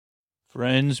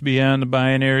Friends beyond the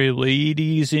binary,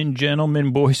 ladies and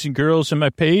gentlemen, boys and girls, and my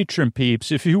patron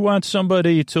peeps, if you want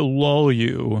somebody to lull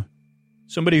you,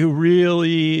 somebody who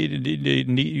really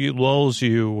lulls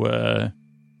you,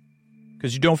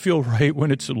 because you don't feel right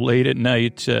when it's late at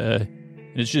night, and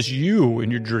it's just you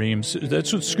in your dreams,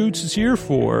 that's what Scoots is here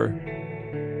for.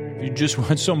 If you just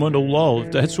want someone to lull,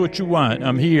 if that's what you want,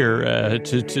 I'm here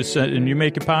to send, and you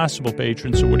make it possible,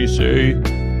 patron. So what do you say?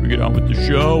 We get on with the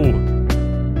show.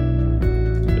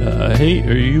 Hey,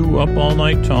 are you up all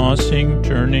night tossing,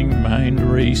 turning, mind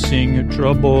racing,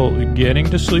 trouble getting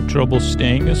to sleep, trouble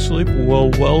staying asleep? Well,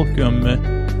 welcome.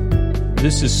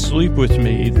 This is Sleep With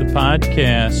Me, the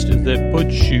podcast that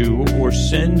puts you or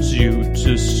sends you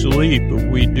to sleep.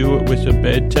 We do it with a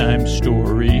bedtime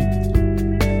story.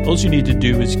 All you need to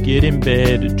do is get in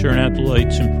bed, turn out the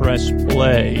lights, and press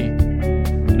play.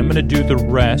 And I'm going to do the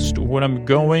rest. What I'm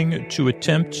going to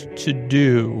attempt to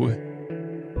do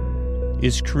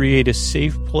is create a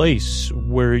safe place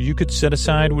where you could set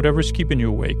aside whatever's keeping you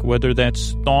awake, whether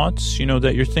that's thoughts,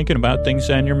 that you're thinking about, things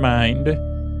on your mind,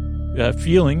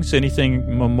 feelings, anything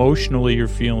emotionally you're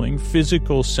feeling,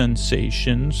 physical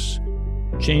sensations,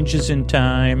 changes in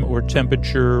time or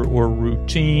temperature or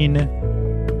routine.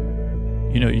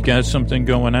 You got something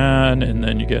going on, and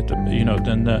then you get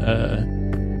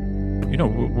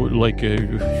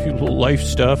life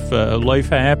stuff, life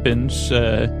happens,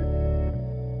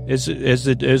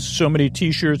 As so many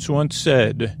T-shirts once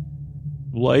said,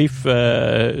 life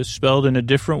spelled in a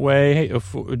different way of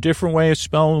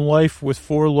spelling life with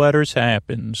 4 letters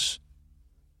happens.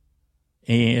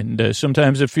 And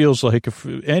sometimes it feels like,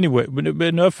 anyway,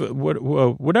 enough,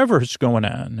 whatever is going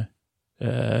on,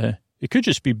 it could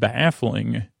just be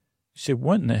baffling. You say,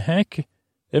 what in the heck? That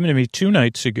happened to me 2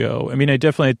 nights ago. I mean, I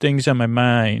definitely had things on my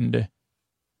mind.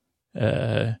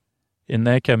 And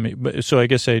that kept me, so I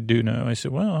guess I do know. I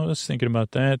said, well, I was thinking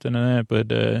about that and that,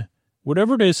 but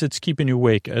whatever it is that's keeping you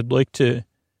awake, I'd like to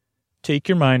take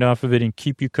your mind off of it and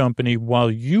keep you company while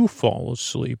you fall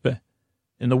asleep.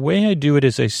 And the way I do it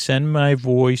is I send my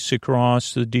voice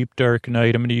across the deep, dark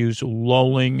night. I'm going to use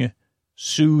lulling,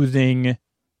 soothing,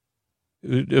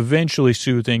 eventually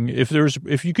soothing.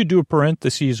 If you could do a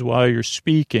parentheses while you're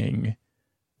speaking,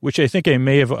 which I think I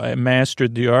may have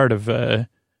mastered the art of,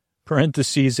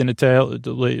 parentheses in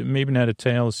maybe not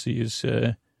italics,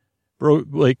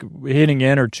 like hitting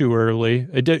enter too early.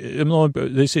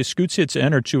 They say Scoots hits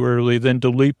enter too early, then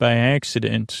delete by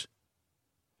accident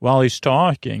while he's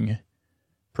talking.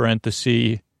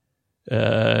 Parenthesis,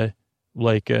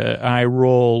 like a eye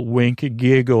roll, wink,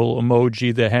 giggle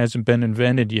emoji that hasn't been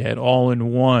invented yet, all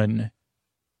in one.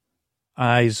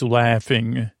 Eyes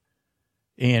laughing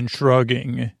and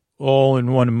shrugging. All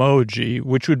in one emoji,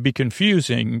 which would be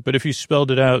confusing, but if you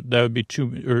spelled it out, that would be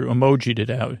or emojied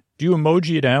it out. Do you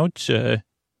emoji it out? I'd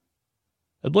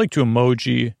like to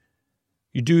emoji.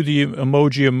 You do the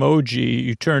emoji,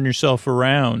 you turn yourself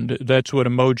around. That's what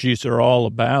emojis are all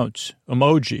about.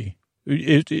 Emoji.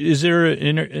 Is there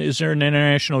an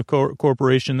international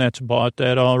corporation that's bought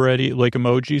that already, like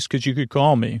emojis? Because you could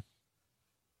call me.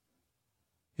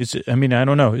 I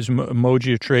don't know. Is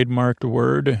emoji a trademarked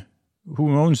word?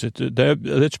 Who owns it?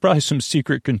 That's probably some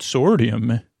secret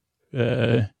consortium.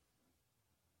 Yeah,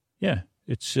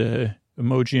 it's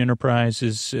Emoji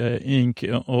Enterprises,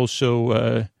 Inc.,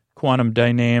 also Quantum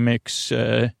Dynamics,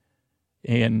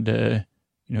 and,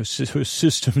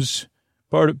 systems.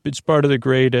 It's part of the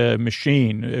great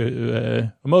machine,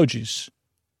 emojis.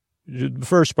 The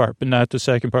first part, but not the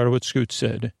second part of what Scoot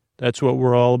said. That's what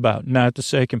we're all about, not the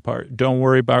second part. Don't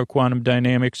worry about Quantum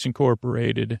Dynamics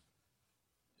Incorporated.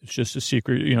 It's just a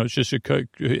secret, it's just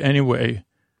anyway,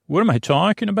 what am I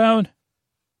talking about?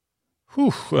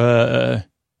 I'm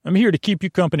here to keep you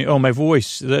company. Oh, my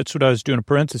voice, that's what I was doing a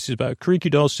parenthesis about.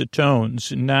 Creaky dulcet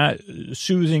tones, not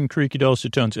soothing creaky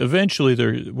dulcet tones.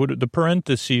 Eventually, what the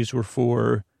parentheses were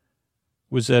for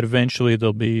was that eventually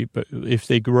they'll be, but if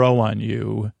they grow on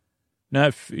you,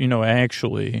 not,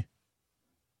 actually,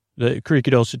 the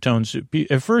creaky dulcet tones,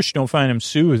 at first you don't find them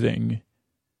soothing.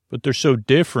 But they're so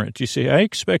different. You say, I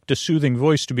expect a soothing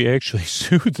voice to be actually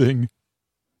soothing.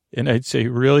 And I'd say,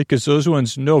 really? Because those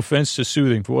ones, no offense to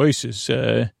soothing voices.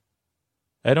 I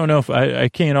don't know if I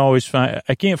can't always find,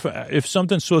 if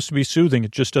something's supposed to be soothing,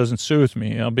 it just doesn't soothe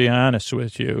me. I'll be honest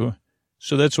with you.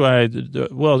 So that's why,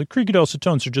 the creaky dulcet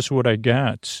tones are just what I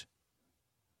got.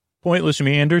 Pointless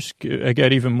meanders, I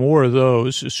got even more of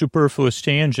those. Superfluous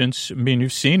tangents,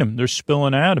 you've seen them. They're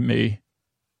spilling out of me.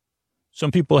 Some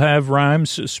people have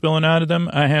rhymes spilling out of them.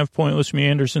 I have pointless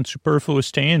meanders and superfluous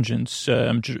tangents.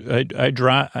 I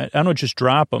don't just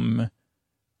drop them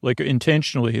like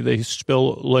intentionally. They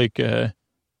spill like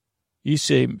You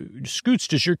say, Scoots,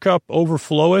 does your cup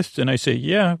overfloweth? And I say,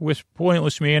 yeah, with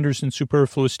pointless meanders and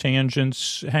superfluous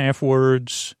tangents, half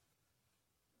words.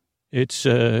 It's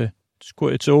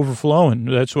overflowing.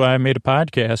 That's why I made a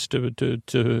podcast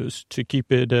to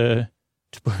keep it, to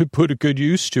put a good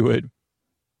use to it.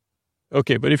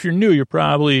 Okay, but if you're new, you're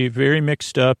probably very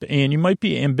mixed up, and you might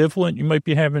be ambivalent. You might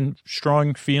be having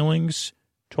strong feelings.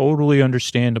 Totally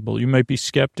understandable. You might be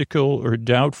skeptical or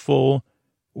doubtful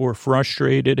or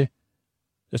frustrated.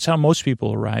 That's how most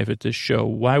people arrive at this show.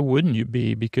 Why wouldn't you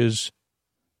be? Because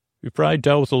you've probably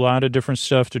dealt with a lot of different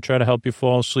stuff to try to help you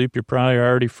fall asleep. You're probably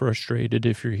already frustrated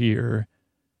if you're here.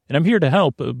 And I'm here to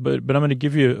help, but I'm going to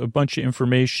give you a bunch of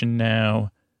information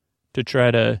now to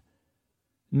try to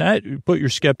not put your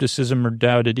skepticism or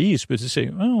doubt at ease, but to say,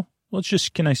 well,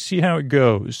 can I see how it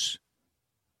goes?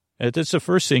 That's the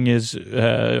first thing is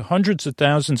hundreds of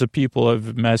thousands of people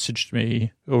have messaged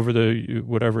me over the,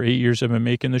 8 years I've been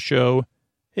making the show.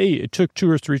 Hey, it took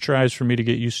 2 or 3 tries for me to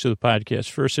get used to the podcast.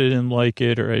 First, I didn't like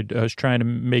it, or I was trying to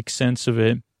make sense of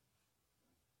it.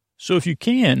 So if you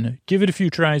can, give it a few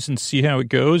tries and see how it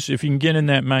goes. If you can get in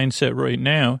that mindset right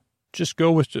now, just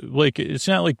go with, it's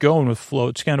not like going with flow.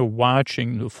 It's kind of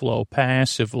watching the flow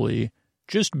passively.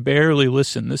 Just barely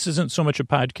listen. This isn't so much a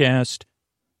podcast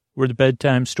where the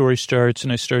bedtime story starts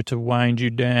and I start to wind you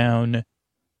down.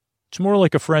 It's more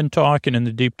like a friend talking in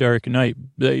the deep, dark night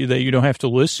that you don't have to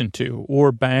listen to,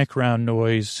 or background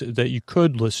noise that you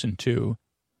could listen to.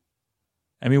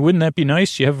 I mean, wouldn't that be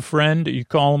nice? You have a friend, you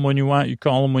call them when you want, you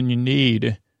call them when you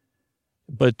need,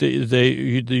 but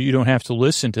you don't have to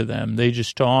listen to them. They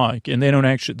just talk, and they don't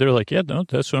actually, they're like, yeah, no,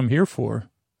 that's what I'm here for.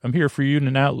 I'm here for you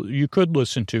to not, you could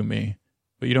listen to me,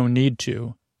 but you don't need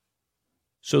to.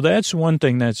 So that's one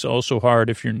thing that's also hard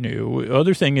if you're new.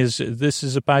 Other thing is, this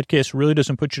is a podcast really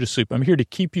doesn't put you to sleep. I'm here to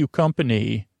keep you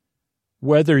company,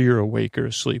 whether you're awake or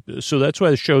asleep. So that's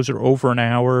why the shows are over an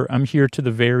hour. I'm here to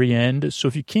the very end. So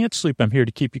if you can't sleep, I'm here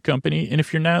to keep you company. And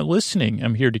if you're not listening,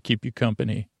 I'm here to keep you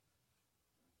company.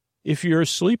 If you're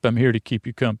asleep, I'm here to keep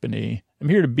you company. I'm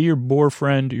here to be your bore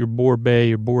friend, your bore bae,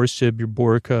 your bore sib, your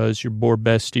bore cuz, your bore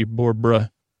bestie, your bore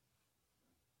bruh.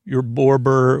 Your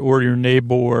borber or your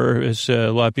neighbor, as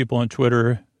a lot of people on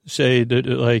Twitter say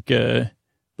that,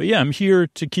 but yeah, I'm here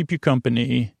to keep you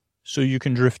company so you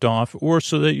can drift off, or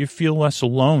so that you feel less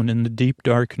alone in the deep,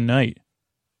 dark night.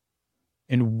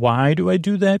 And why do I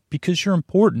do that? Because you're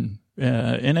important.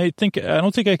 And I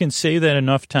don't think I can say that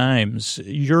enough times.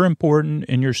 You're important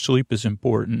and your sleep is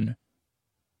important.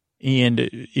 And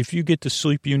if you get the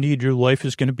sleep you need, your life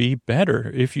is going to be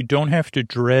better. If you don't have to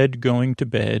dread going to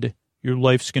bed, your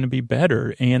life's going to be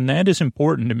better. And that is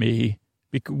important to me.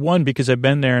 One, because I've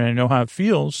been there and I know how it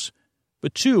feels.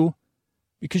 But two,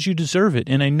 because you deserve it.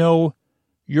 And I know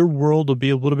your world will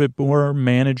be a little bit more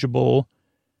manageable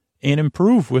and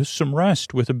improve with some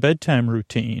rest, with a bedtime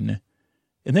routine.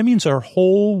 And that means our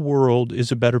whole world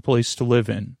is a better place to live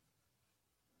in.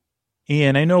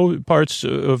 And I know parts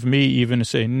of me even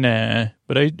say, nah,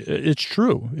 but it's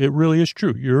true. It really is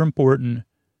true. You're important.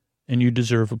 And you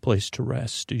deserve a place to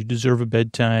rest. You deserve a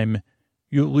bedtime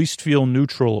you at least feel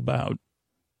neutral about.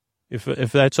 If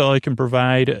that's all I can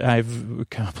provide, I've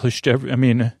accomplished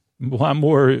a lot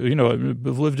more, I've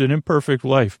lived an imperfect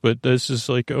life, but this is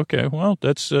like, okay, well,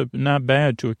 that's not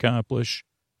bad to accomplish.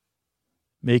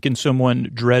 Making someone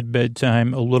dread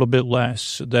bedtime a little bit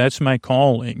less. That's my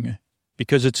calling,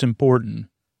 because it's important.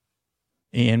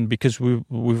 And because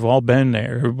we've all been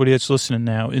there, everybody that's listening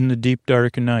now, in the deep,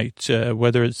 dark night,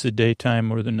 whether it's the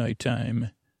daytime or the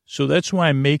nighttime. So that's why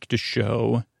I make the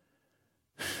show.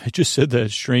 I just said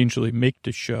that strangely, make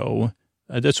the show.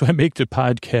 That's why I make the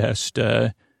podcast.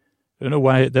 I don't know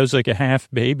why, that was like a half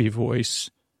baby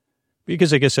voice.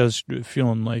 Because I guess I was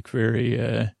feeling like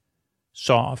very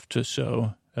soft,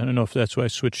 so I don't know if that's why I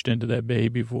switched into that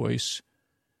baby voice.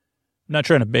 I'm not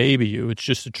trying to baby you. It's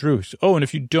just the truth. Oh, and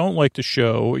if you don't like the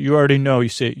show, you already know. You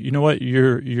say, you know what?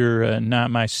 You're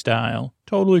not my style.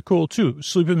 Totally cool, too.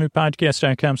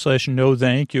 Sleepwithmepodcast.com/no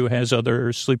thank you has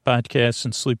other sleep podcasts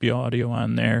and sleepy audio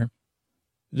on there.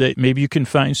 That maybe you can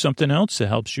find something else that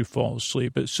helps you fall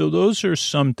asleep. So those are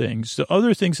some things. The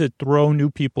other things that throw new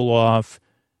people off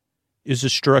is the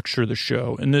structure of the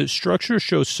show. And the structure of the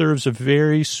show serves a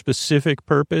very specific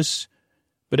purpose.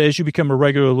 But as you become a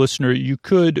regular listener, you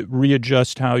could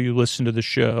readjust how you listen to the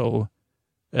show.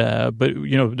 But,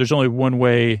 there's only one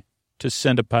way to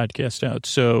send a podcast out.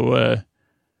 So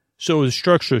the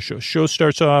structure of the show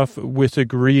starts off with a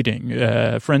greeting.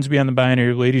 Friends beyond the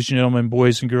binary, ladies and gentlemen,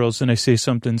 boys and girls. Then I say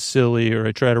something silly, or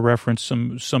I try to reference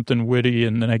something witty,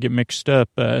 and then I get mixed up.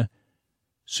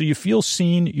 So you feel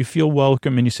seen, you feel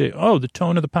welcome, and you say, oh, the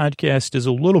tone of the podcast is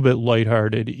a little bit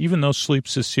lighthearted, even though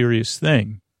sleep's a serious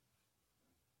thing.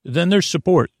 Then there's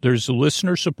support. There's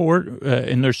listener support,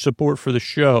 and there's support for the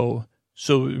show.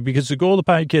 So because the goal of the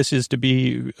podcast is to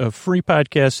be a free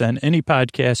podcast on any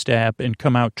podcast app and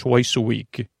come out twice a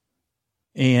week.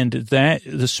 And that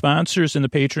the sponsors and the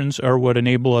patrons are what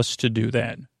enable us to do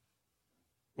that.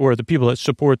 Or the people that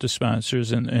support the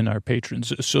sponsors and our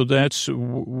patrons. So that's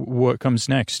what comes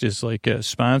next is like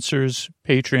sponsors,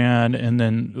 Patreon, and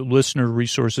then listener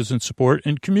resources and support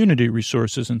and community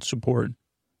resources and support.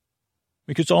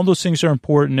 Because all those things are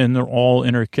important and they're all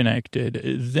interconnected.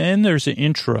 Then there's an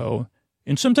intro.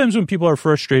 And sometimes when people are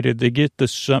frustrated, they get the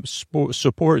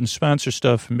support and sponsor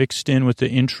stuff mixed in with the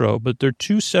intro. But they're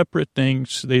two separate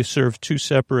things. They serve two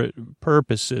separate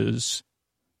purposes.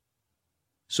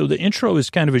 So the intro is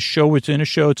kind of a show within a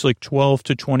show. It's like 12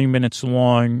 to 20 minutes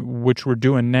long, which we're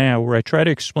doing now, where I try to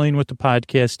explain what the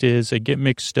podcast is. I get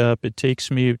mixed up. It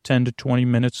takes me 10 to 20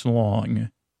 minutes long.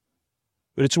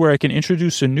 But it's where I can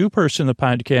introduce a new person to the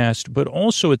podcast, but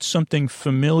also it's something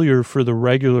familiar for the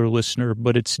regular listener,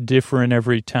 but it's different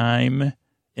every time.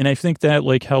 And I think that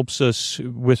like helps us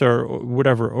with our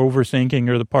whatever overthinking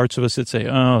or the parts of us that say,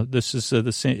 oh, this is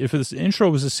the same. If this intro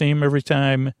was the same every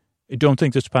time, I don't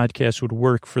think this podcast would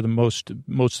work for the most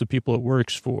of the people it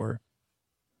works for.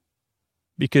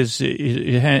 Because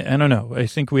I don't know. I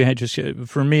think we had just,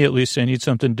 for me at least, I need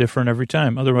something different every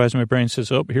time. Otherwise, my brain says,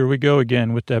 oh, here we go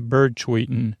again with that bird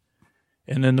tweeting.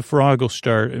 And then the frog will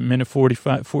start at minute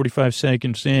 45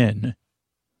 seconds in.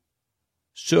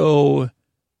 So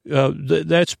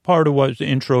that's part of what the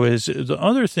intro is. The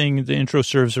other thing the intro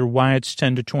serves are why it's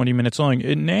 10 to 20 minutes long.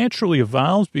 It naturally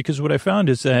evolves because what I found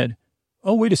is that,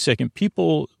 oh, wait a second,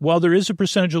 people, while there is a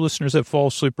percentage of listeners that fall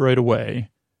asleep right away,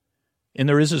 and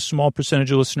there is a small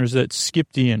percentage of listeners that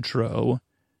skip the intro,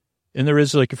 and there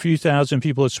is like a few thousand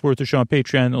people that support the show on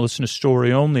Patreon that listen to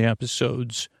story-only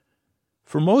episodes.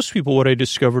 For most people, what I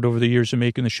discovered over the years of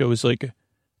making the show is like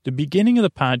the beginning of the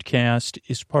podcast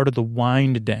is part of the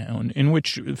wind down, in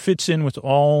which fits in with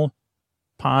all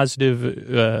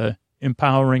positive,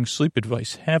 empowering sleep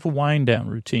advice. Have a wind down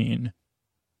routine.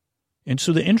 And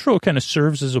so the intro kind of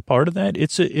serves as a part of that.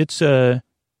 It's a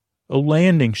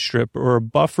landing strip or a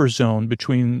buffer zone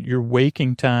between your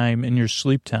waking time and your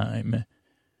sleep time.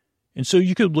 And so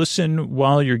you could listen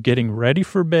while you're getting ready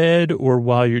for bed or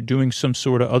while you're doing some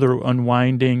sort of other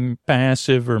unwinding,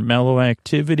 passive or mellow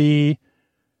activity,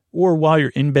 or while you're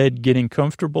in bed getting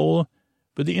comfortable.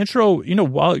 But the intro,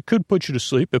 while it could put you to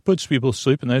sleep, it puts people to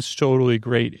sleep, and that's totally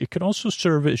great. It can also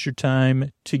serve as your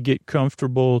time to get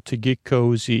comfortable, to get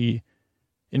cozy,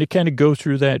 and to kind of go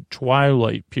through that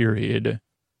twilight period.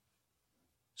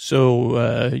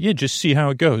 So, just see how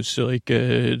it goes. So,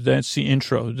 that's the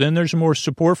intro. Then there's more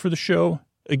support for the show.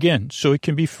 Again, so it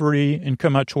can be free and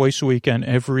come out twice a week on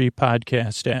every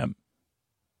podcast app,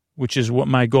 which is what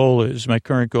my goal is, my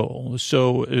current goal.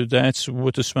 So that's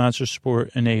what the sponsor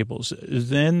support enables.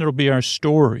 Then there'll be our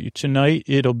story. Tonight,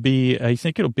 I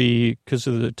think it'll be, because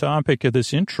of the topic of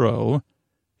this intro,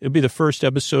 it'll be the first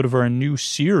episode of our new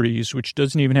series, which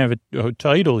doesn't even have a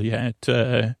title yet.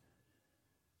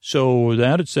 So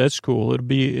that's cool.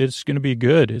 It's going to be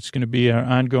good. It's going to be our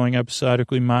ongoing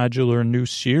episodically modular new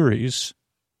series.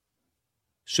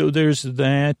 So there's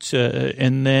that,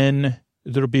 and then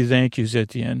there'll be thank yous at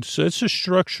the end. So that's the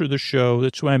structure of the show.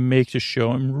 That's why I make the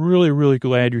show. I'm really, really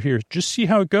glad you're here. Just see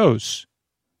how it goes.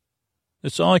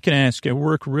 That's all I can ask. I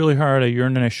work really hard. I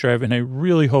yearn and I strive, and I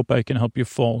really hope I can help you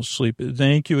fall asleep.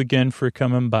 Thank you again for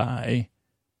coming by.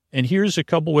 And here's a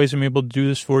couple ways I'm able to do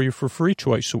this for you for free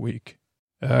twice a week.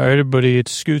 All right, everybody,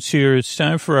 it's Scoots here. It's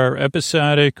time for our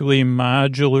episodically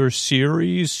modular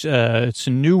series. It's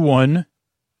a new one,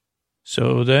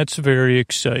 so that's very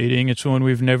exciting. It's one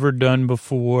we've never done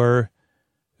before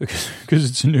because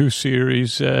it's a new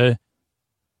series.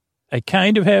 I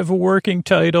kind of have a working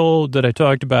title that I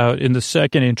talked about in the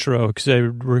second intro because I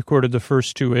recorded the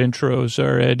first two intros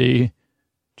already,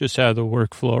 just how the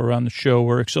workflow around the show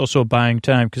works. Also buying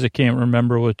time because I can't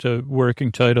remember what the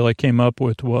working title I came up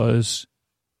with was.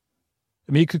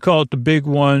 I mean, you could call it the big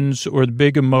ones or the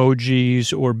big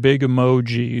emojis or big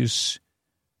emojis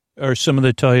are some of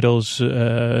the titles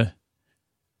that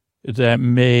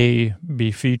may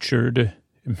be featured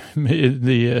in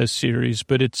the series.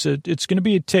 But it's going to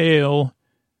be a tale,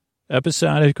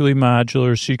 episodically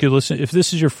modular. So you could listen. If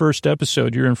this is your first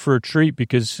episode, you're in for a treat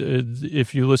because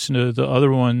if you listen to the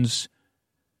other ones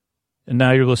and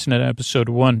now you're listening to episode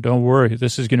 1, don't worry.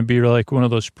 This is going to be like one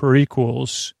of those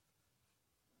prequels.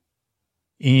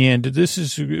 And this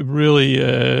is really,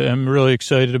 I'm really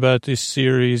excited about this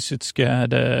series. It's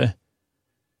got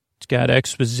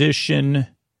exposition.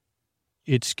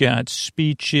 It's got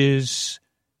speeches.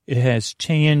 It has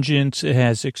tangents. It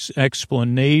has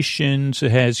explanations.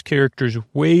 It has characters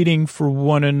waiting for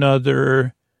one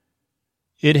another.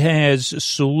 It has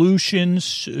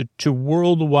solutions to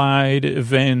worldwide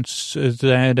events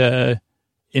that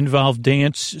involve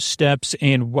dance steps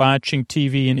and watching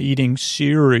TV and eating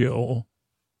cereal.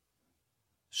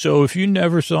 So if you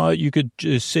never thought you could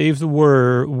just save the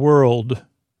world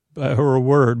or a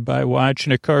word by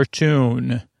watching a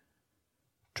cartoon,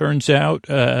 turns out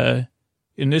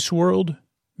in this world,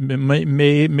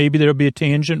 maybe there'll be a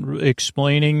tangent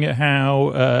explaining how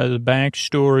the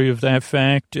backstory of that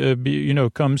fact,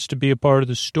 comes to be a part of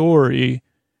the story,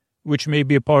 which may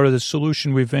be a part of the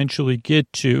solution we eventually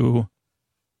get to.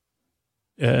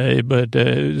 But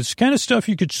it's kind of stuff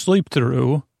you could sleep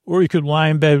through, or you could lie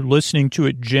in bed listening to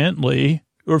it gently,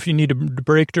 or if you need a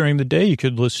break during the day, you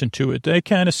could listen to it. That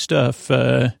kind of stuff.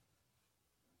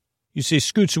 You say,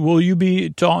 Scoots, will you be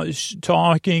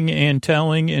talking and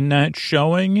telling and not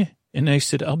showing? And I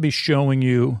said, I'll be showing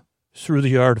you through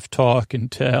the art of talk and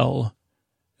tell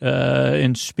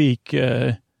and speak.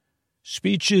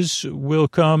 Speeches will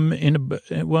come in,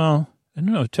 I don't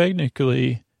know,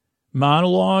 technically.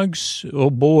 Monologues?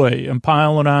 Oh, boy, I'm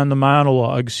piling on the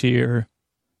monologues here.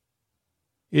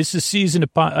 It's the season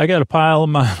I got a pile of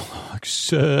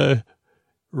monologues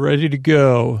ready to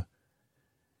go.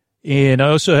 And I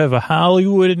also have a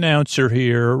Hollywood announcer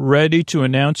here ready to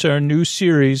announce our new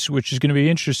series, which is going to be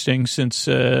interesting since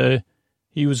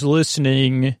he was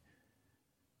listening,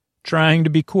 trying to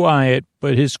be quiet,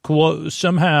 but his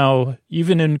somehow,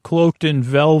 even in cloaked in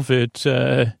velvet,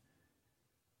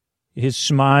 his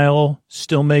smile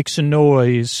still makes a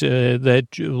noise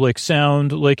that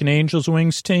sound like an angel's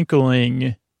wings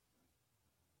tinkling.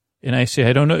 And I say,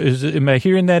 I don't know, am I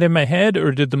hearing that in my head,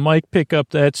 or did the mic pick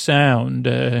up that sound?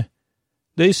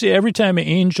 They say every time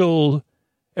Antonio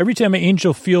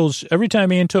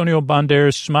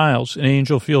Banderas smiles, an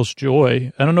angel feels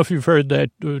joy. I don't know if you've heard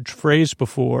that phrase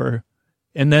before.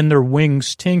 And then their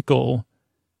wings tinkle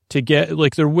to get,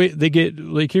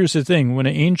 here's the thing. When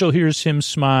an angel hears him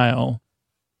smile,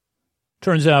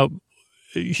 turns out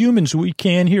humans, we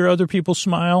can hear other people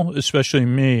smile, especially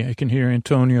me. I can hear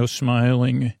Antonio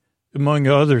smiling, among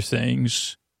other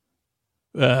things.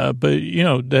 But,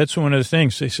 that's one of the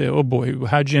things they say, oh, boy,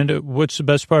 how'd you end up? What's the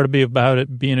best part about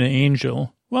it being an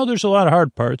angel? Well, there's a lot of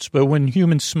hard parts, but when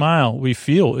humans smile, we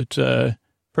feel it,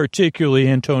 particularly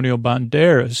Antonio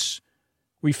Banderas.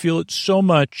 We feel it so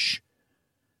much.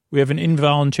 We have an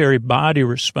involuntary body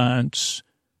response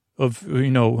of,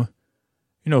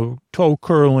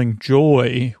 toe-curling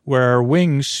joy, where our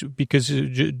wings, because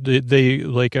they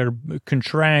are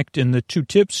contract and the two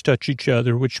tips touch each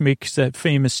other, which makes that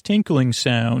famous tinkling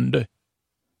sound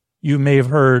you may have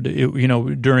heard,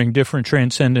 during different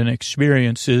transcendent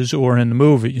experiences or in the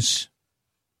movies.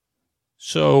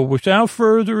 So without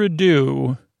further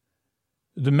ado,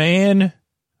 the man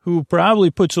who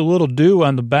probably puts a little dew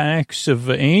on the backs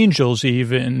of angels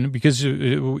even, because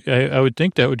I would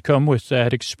think that would come with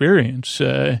that experience,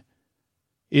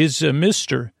 is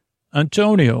Mr.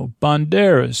 Antonio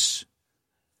Banderas.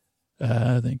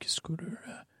 Thank you, Scooter.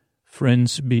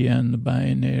 Friends beyond the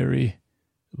binary,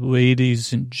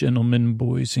 ladies and gentlemen,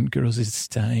 boys and girls, it's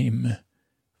time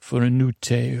for a new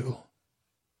tale.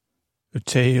 A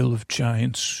tale of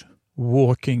giants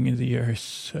walking the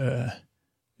earth.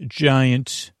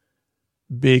 Giant,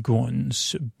 big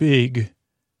ones, big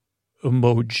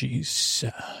emojis.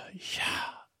 Yeah.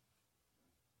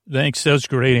 Thanks. That was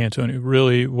great, Antonio.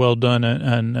 Really well done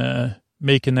on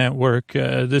making that work.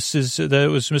 That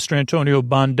was Mr. Antonio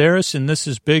Banderas, and this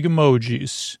is big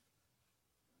emojis.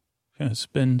 It's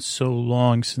been so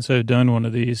long since I've done one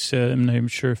of these. I'm not even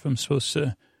sure if I'm supposed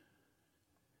to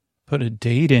put a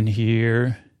date in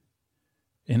here.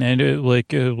 And I know,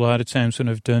 like a lot of times when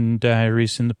I've done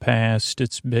diaries in the past,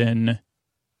 it's been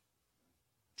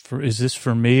is this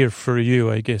for me or for you?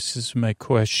 I guess is my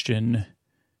question.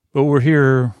 But we're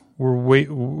here.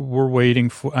 We're waiting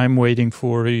for. I'm waiting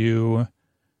for you.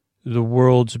 The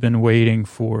world's been waiting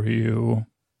for you.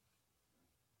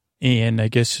 And I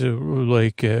guess the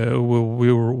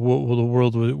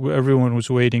everyone was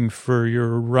waiting for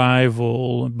your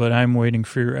arrival, but I'm waiting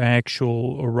for your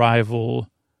actual arrival.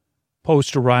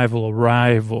 Post-arrival.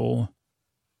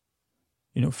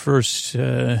 First,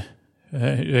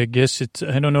 I guess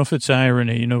I don't know if it's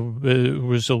irony. There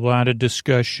was a lot of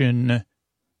discussion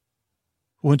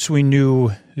once we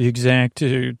knew the exact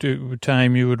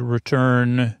time you would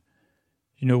return.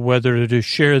 whether to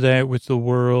share that with the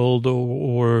world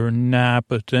or not.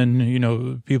 But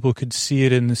then, people could see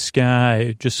it in the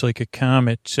sky, just like a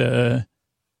comet,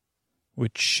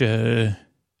 which,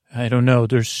 I don't know.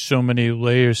 There's so many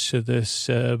layers to this,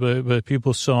 but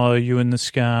people saw you in the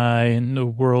sky and the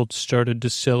world started to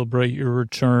celebrate your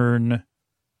return.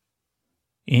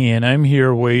 And I'm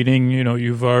here waiting.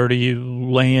 You've already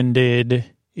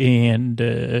landed and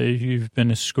you've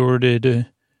been escorted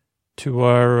to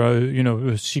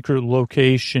our, secret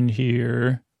location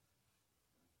here.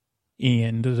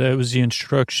 And that was the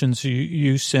instructions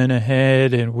you sent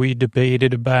ahead and we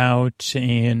debated about.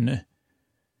 And,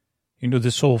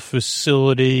 this whole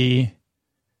facility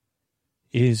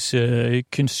is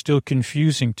still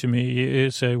confusing to me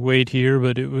as I wait here.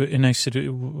 And I said,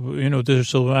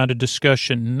 there's a lot of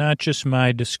discussion, not just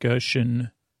my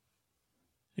discussion.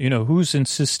 Whose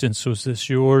insistence was this,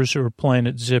 yours or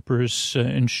Planet Zipper's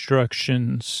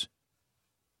instructions?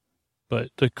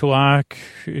 But the clock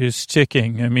is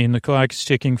ticking. I mean, the clock is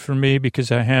ticking for me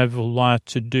because I have a lot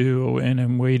to do, and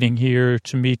I'm waiting here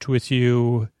to meet with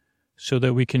you so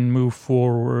that we can move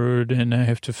forward, and I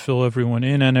have to fill everyone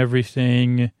in on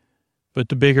everything. But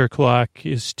the bigger clock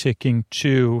is ticking,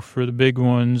 too, for the big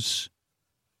ones.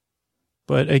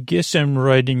 But I guess I'm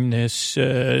writing this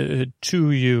to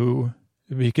you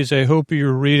because I hope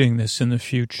you're reading this in the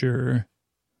future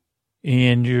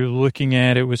and you're looking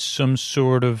at it with some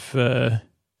sort of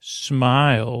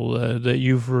smile that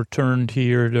you've returned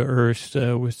here to Earth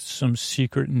with some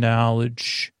secret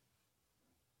knowledge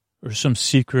or some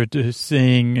secret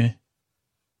thing,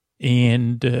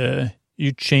 and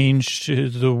you changed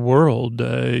the world.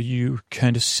 You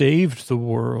kind of saved the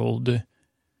world.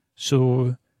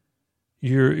 So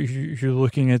you're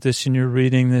looking at this and you're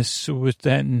reading this with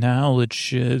that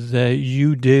knowledge that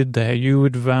you did that. You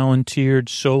had volunteered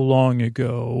so long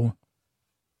ago.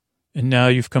 And now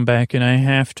you've come back, and I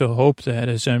have to hope that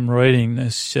as I'm writing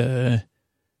this,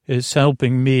 it's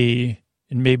helping me,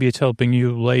 and maybe it's helping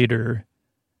you later,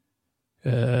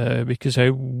 because I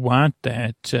want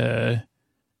that.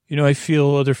 I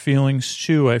feel other feelings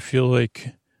too. I feel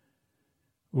like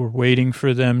we're waiting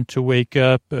for them to wake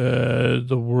up.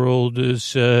 The world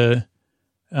is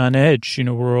on edge.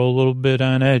 We're all a little bit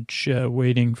on edge,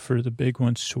 waiting for the big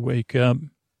ones to wake up.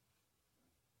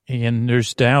 And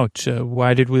there's doubt.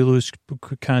 Why did we lose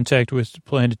contact with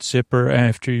Planet Zipper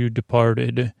after you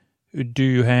departed? Do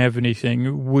you have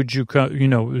anything? Would you come?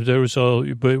 There was all,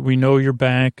 but we know you're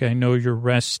back. I know you're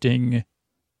resting,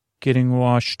 getting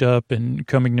washed up and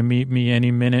coming to meet me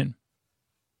any minute.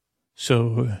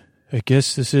 So I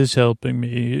guess this is helping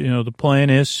me. The plan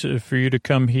is for you to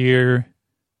come here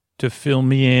to fill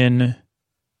me in.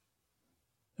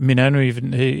 I mean, I don't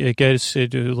even, I gotta say,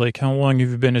 like, how long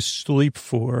have you been asleep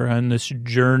for on this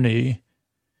journey?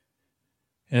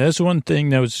 And that's one thing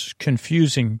that was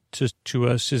confusing to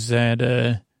us, is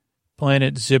that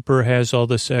Planet Zipper has all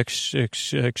this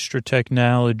extra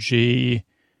technology.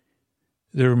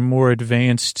 They're more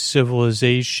advanced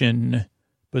civilization,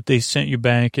 but they sent you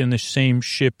back in the same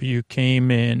ship you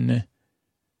came in.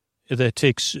 That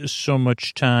takes so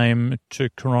much time to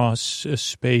cross a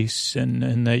space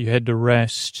and that you had to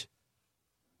rest.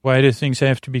 Why do things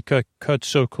have to be cut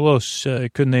so close?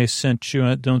 Couldn't they have sent you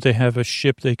on? Don't they have a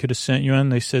ship they could have sent you on?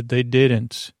 They said they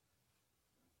didn't.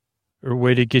 Or a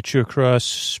way to get you across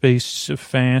space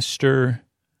faster.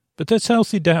 But that's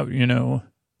healthy doubt,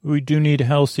 We do need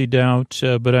healthy doubt,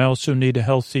 but I also need a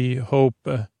healthy hope.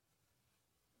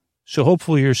 So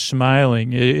hopefully you're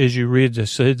smiling as you read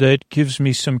this. That gives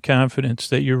me some confidence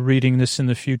that you're reading this in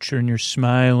the future and you're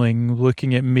smiling,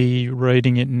 looking at me,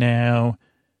 writing it now,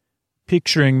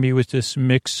 picturing me with this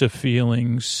mix of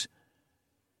feelings,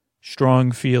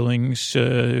 strong feelings,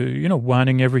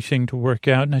 wanting everything to work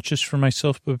out, not just for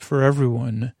myself, but for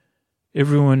everyone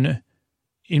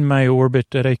in my orbit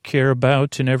that I care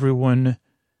about, and everyone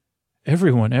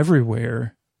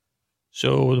everywhere.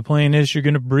 So the plan is you're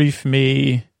going to brief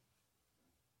me.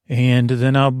 And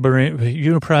then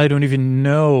you probably don't even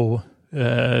know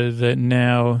that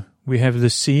now we have the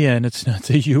CN. It's not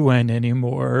the UN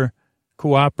anymore.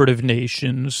 Cooperative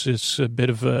Nations. It's a bit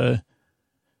of a,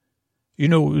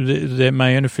 that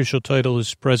my unofficial title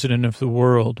is President of the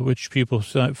World, which people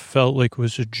felt like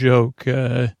was a joke.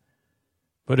 But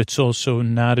it's also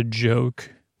not a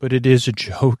joke, but it is a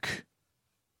joke.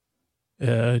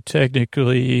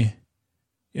 Technically,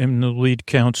 I'm the lead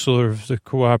counselor of the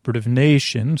Cooperative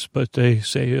Nations, but they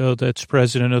say, that's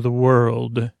President of the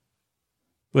World.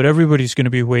 But everybody's going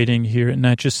to be waiting here,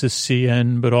 not just the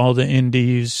CN, but all the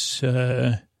indies,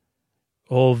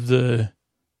 all of the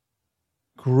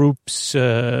groups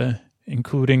and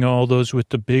including all those with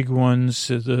the big ones,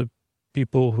 the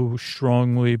people who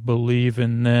strongly believe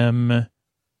in them.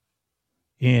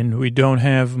 And we don't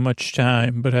have much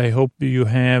time, but I hope you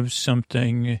have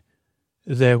something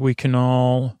that we can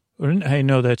all, I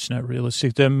know that's not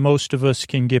realistic, that most of us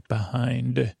can get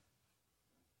behind.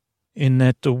 In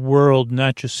that the world,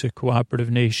 not just the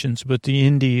cooperative nations, but the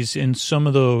indies and some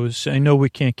of those, I know we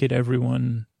can't get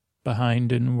everyone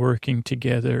behind and working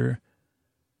together.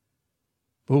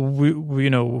 But we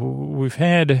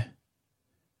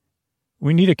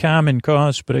need a common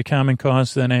cause, but a common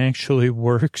cause that actually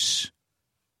works.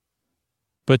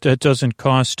 But that doesn't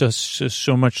cost us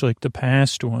so much like the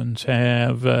past ones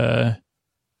have.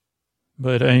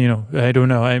 But, I don't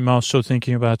know. I'm also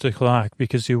thinking about the clock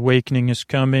because the awakening is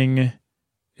coming,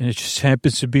 and it just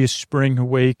happens to be a spring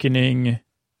awakening.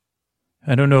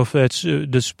 I don't know if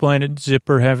does Planet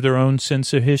Zipper have their own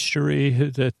sense of history,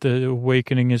 that the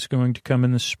awakening is going to come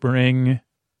in the spring.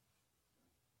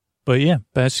 But, yeah,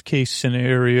 best case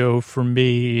scenario for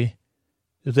me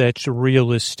that's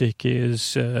realistic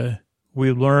is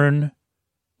we learn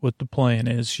what the plan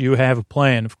is. You have a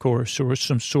plan, of course, or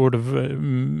some sort of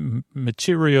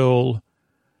material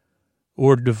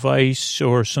or device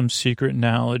or some secret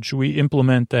knowledge. We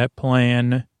implement that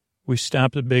plan. We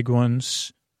stop the big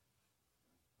ones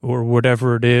or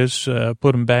whatever it is,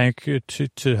 put them back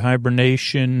to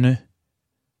hibernation,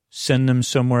 send them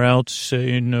somewhere else. Some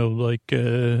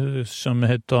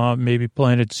had thought maybe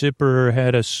Planet Zipper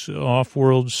had a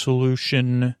off-world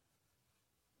solution.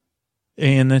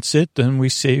 And that's it. Then we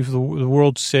save the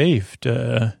world saved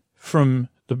from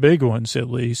the big ones,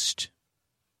 at least.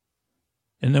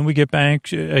 And then we get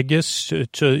back, I guess, to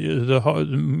the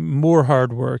more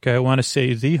hard work. I want to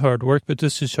say the hard work, but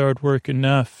this is hard work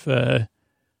enough. But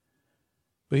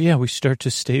yeah, we start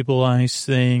to stabilize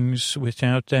things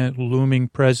without that looming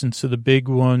presence of the big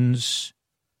ones.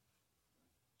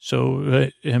 So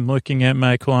I'm looking at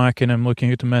my clock and I'm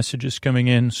looking at the messages coming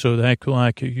in. So that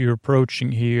clock, you're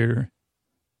approaching here.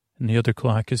 And the other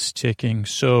clock is ticking.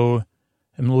 So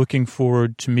I'm looking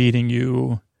forward to meeting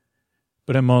you,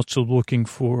 but I'm also looking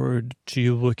forward to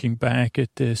you looking back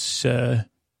at this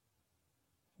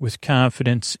with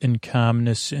confidence and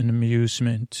calmness and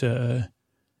amusement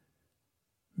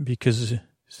because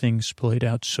things played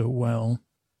out so well.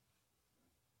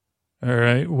 All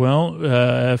right.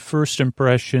 Well, first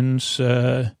impressions.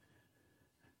 This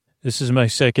is my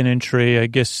second entry. I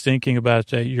guess thinking about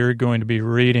that, you're going to be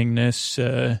reading this.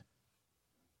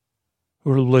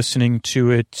 Or listening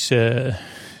to it,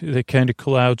 that kind of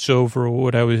clouds over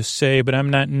what I would say, but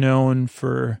I'm not known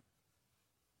for,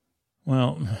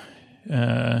 what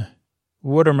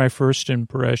are my first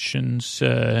impressions,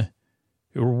 or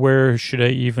where should I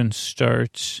even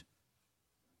start?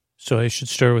 So I should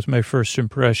start with my first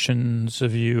impressions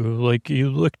of you. Like, you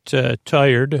looked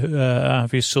tired,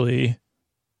 obviously,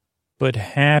 but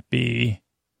happy.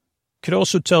 Could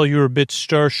also tell you were a bit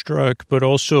starstruck, but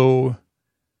also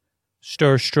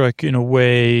starstruck in a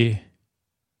way,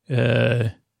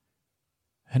 I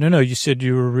don't know, you said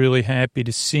you were really happy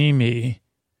to see me.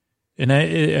 And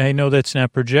I know that's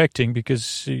not projecting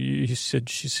because you said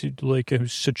she seemed like I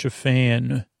was such a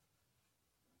fan.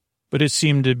 But it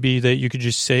seemed to be that you could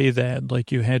just say that,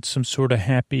 like you had some sort of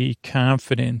happy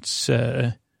confidence.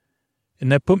 And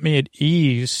that put me at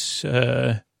ease.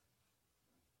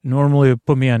 Normally it would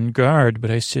put me on guard,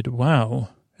 but I said, wow.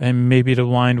 And maybe it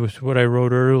aligned with what I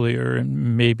wrote earlier,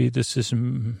 and maybe this is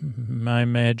my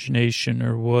imagination,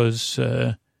 or was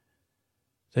that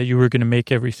you were going to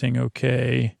make everything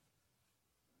okay.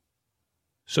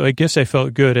 So I guess I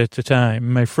felt good at the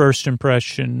time. My first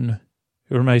impression,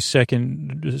 or my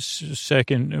second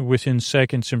within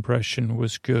seconds impression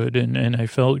was good, and I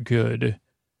felt good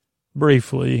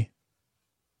briefly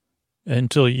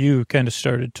until you kind of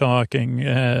started talking.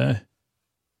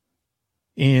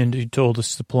 And he told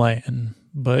us the plan,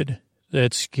 but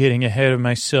that's getting ahead of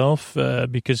myself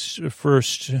because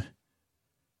first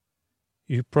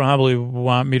you probably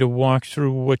want me to walk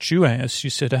through what you asked. You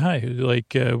said, hi,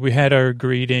 like we had our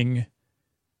greeting,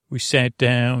 we sat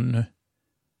down,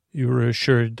 you were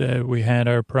assured that we had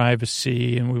our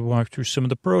privacy, and we walked through some of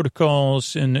the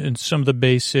protocols and some of the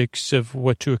basics of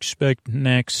what to expect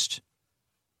next.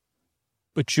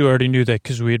 But you already knew that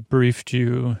because we had briefed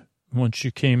you. Once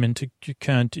you came into,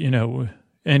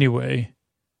 anyway,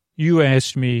 you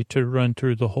asked me to run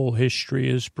through the whole history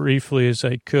as briefly as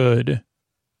I could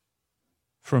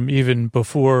from even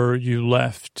before you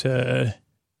left,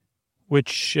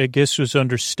 which I guess was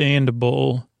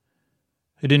understandable.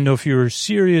 I didn't know if you were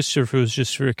serious or if it was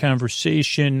just for a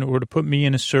conversation or to put me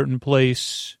in a certain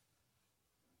place.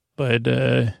 But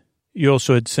You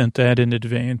also had sent that in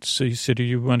advance. So you said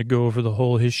you want to go over the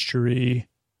whole history,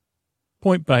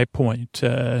 point by point,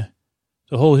 the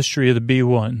whole history of the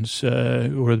B1s,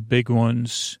 or the big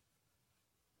ones.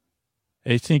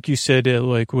 I think you said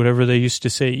like whatever they used to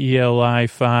say, ELI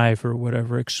 5 or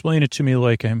whatever. Explain it to me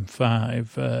like I'm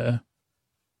 5. And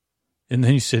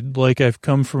then you said, like I've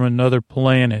come from another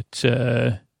planet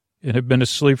and have been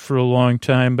asleep for a long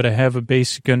time, but I have a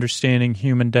basic understanding of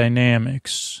human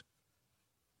dynamics.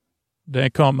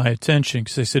 That caught my attention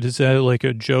because I said, is that like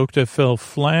a joke that fell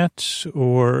flat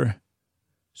or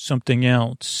something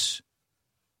else?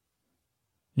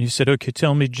 And you said, okay,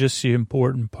 tell me just the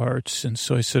important parts. And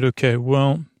so I said, okay,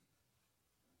 well,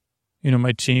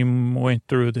 my team went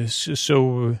through this.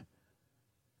 So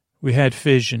we had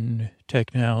fission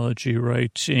technology,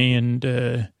 right? And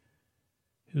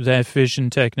that fission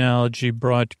technology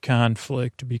brought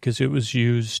conflict because it was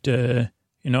used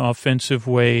in offensive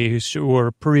ways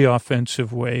or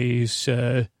pre-offensive ways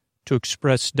to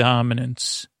express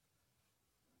dominance.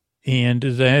 And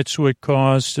that's what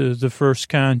caused the first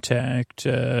contact.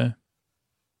 And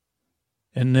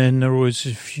then there was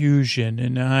fusion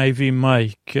and Ivy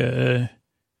Mike.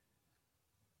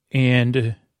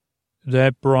 And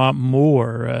that brought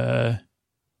more.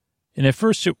 And at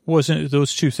first it wasn't,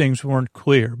 those two things weren't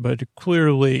clear, but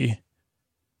clearly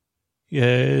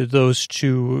those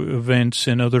two events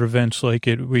and other events like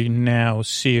it we now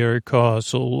see are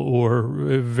causal or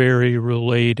very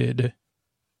related.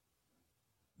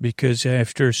 Because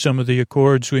after some of the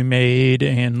accords we made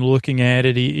and looking at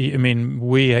it,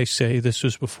 I say this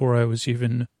was before I was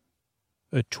even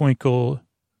a twinkle,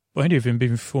 might even be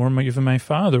before even my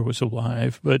father was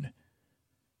alive. But,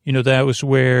 that was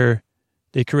where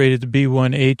they created the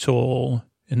B1 atoll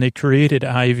and they created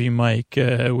Ivy Mike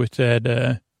with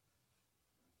that,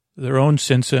 their own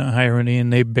sense of irony,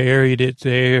 and they buried it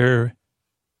there.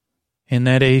 And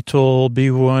that atoll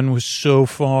B1 was so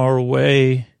far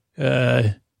away,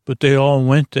 but they all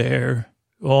went there,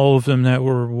 all of them that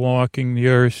were walking the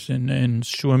earth and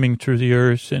swimming through the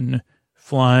earth and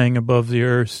flying above the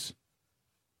earth,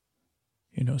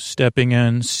 stepping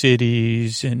on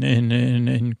cities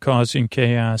and causing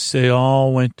chaos. They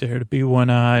all went there to B1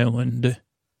 Island.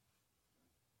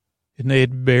 And they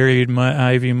had buried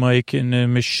my Ivy Mike in a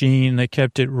machine. They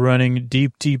kept it running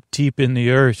deep, deep, deep in the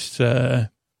earth. And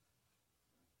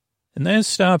that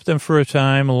stopped them for a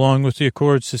time, along with the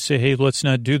accords, to say, hey, let's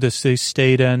not do this. They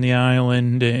stayed on the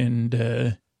island,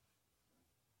 and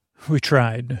we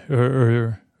tried,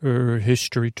 or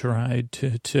history tried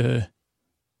to,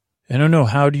 I don't know,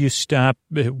 how do you stop?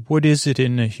 What is it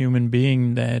in a human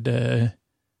being that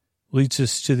leads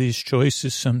us to these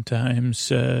choices sometimes?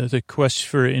 The quest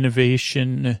for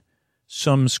innovation,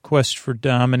 some's quest for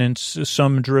dominance,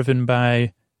 some driven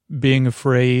by being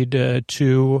afraid,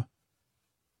 too.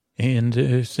 And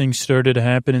things started to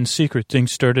happen in secret.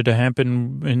 Things started to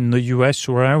happen in the U.S.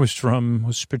 where I was from,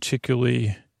 was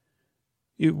particularly,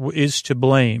 is to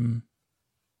blame.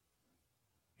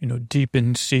 Deep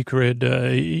in secret,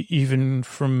 even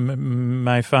from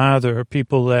my father,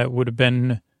 people that would have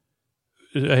been,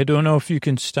 I don't know if you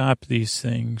can stop these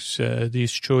things,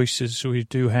 these choices. We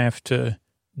do have to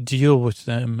deal with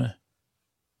them.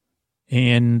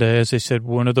 And as I said,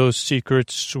 one of those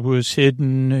secrets was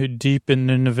hidden deep in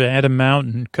the Nevada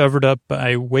mountain, covered up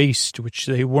by waste, which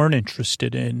they weren't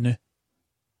interested in.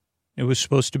 It was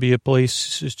supposed to be a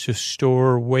place to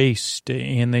store waste.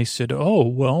 And they said, oh,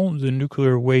 well, the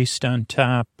nuclear waste on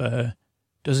top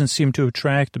doesn't seem to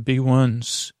attract the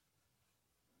B1s.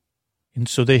 And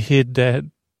so they hid that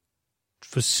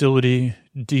facility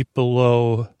deep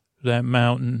below that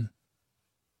mountain,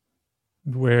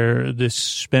 where this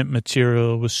spent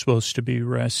material was supposed to be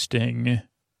resting.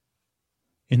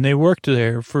 And they worked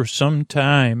there for some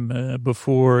time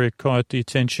before it caught the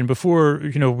attention, before,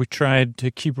 we tried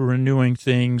to keep renewing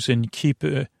things and keep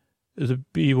the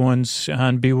B1s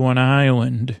on B1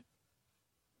 Island.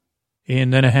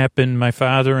 And then it happened, my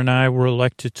father and I were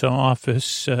elected to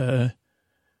office, the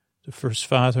first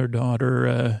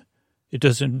father-daughter. It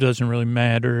doesn't really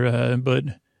matter, but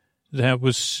that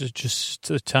was just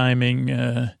the timing.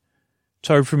 It's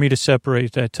hard for me to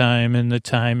separate that time and the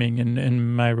timing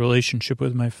and my relationship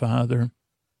with my father.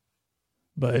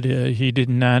 But he did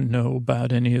not know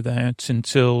about any of that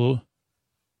until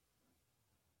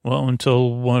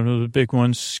one of the big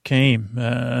ones came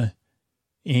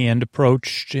and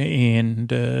approached,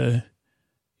 and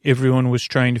everyone was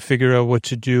trying to figure out what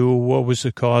to do, what was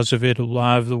the cause of it. A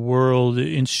lot of the world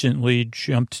instantly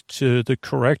jumped to the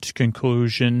correct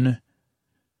conclusion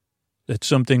that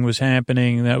something was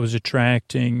happening that was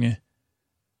attracting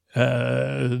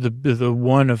the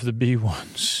one of the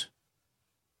B1s.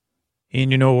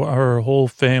 And, our whole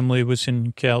family was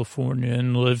in California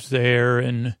and lived there.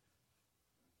 And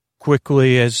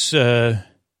quickly, as my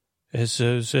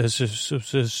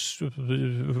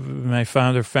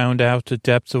father found out the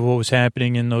depth of what was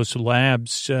happening in those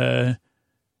labs,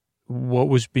 what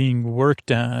was being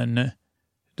worked on,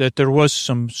 that there was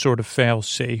some sort of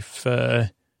fail-safe,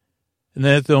 and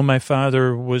that though my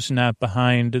father was not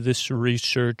behind this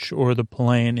research or the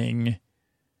planning,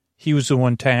 he was the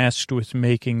one tasked with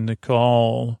making the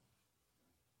call,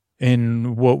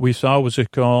 and what we thought was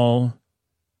an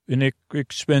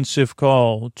expensive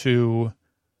call to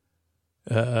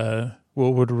what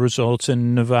would result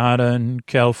in Nevada and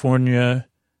California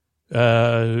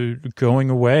going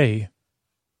away.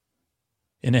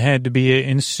 And it had to be an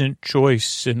instant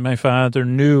choice, and my father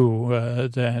knew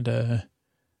that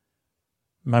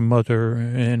my mother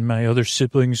and my other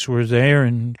siblings were there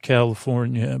in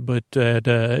California, but that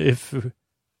if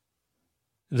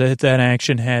that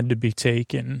action had to be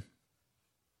taken,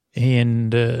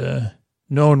 and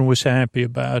no one was happy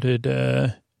about it.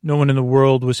 No one in the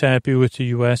world was happy with the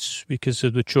U.S. because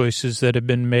of the choices that had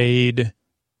been made.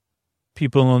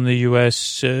 People in the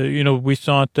U.S., we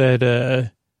thought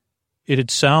that it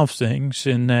had solved things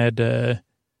and that the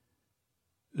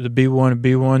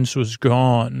B1s was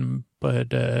gone,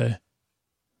 but it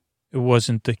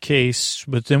wasn't the case.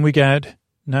 But then we got,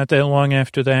 not that long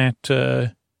after that,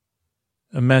 a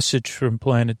message from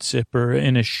Planet Zipper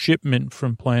and a shipment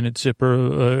from Planet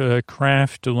Zipper. A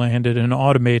craft landed, an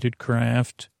automated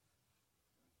craft.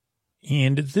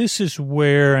 And this is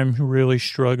where I'm really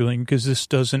struggling because this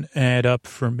doesn't add up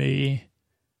for me.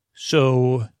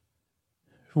 So,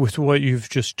 with what you've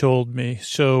just told me.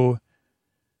 So,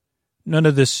 none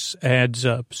of this adds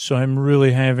up. So, I'm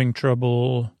really having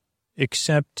trouble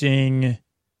accepting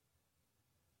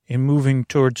and moving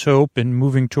towards hope and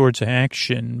moving towards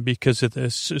action because of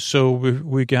this. So,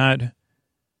 we got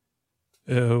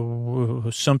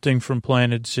something from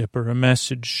Planet Zipper, a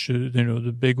message,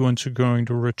 the big ones are going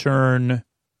to return.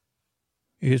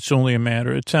 It's only a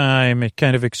matter of time. It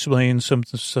kind of explains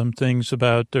some things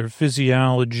about their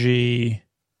physiology.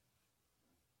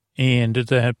 And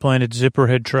that Planet Zipper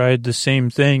had tried the same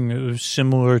thing,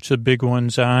 similar to Big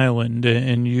One's Island,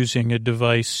 and using a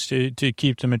device to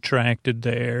keep them attracted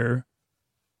there.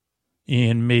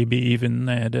 And maybe even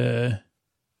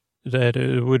that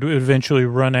would eventually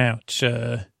run out.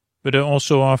 But it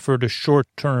also offered a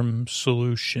short-term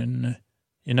solution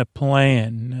in a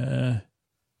plan.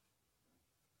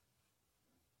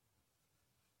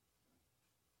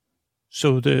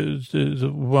 So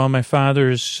while my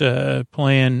father's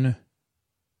plan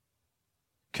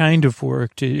kind of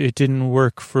worked, it didn't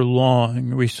work for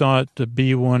long. We thought the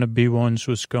B1 of B1s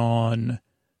was gone,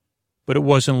 but it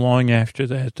wasn't long after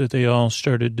that they all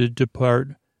started to depart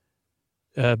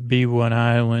B1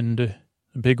 Island,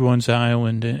 Big One's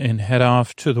Island, and head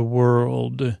off to the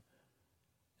world.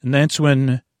 And that's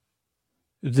when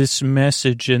this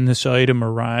message and this item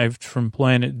arrived from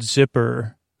Planet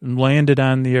Zipper and landed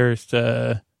on the Earth,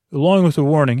 along with a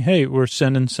warning, hey, we're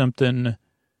sending something.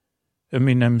 I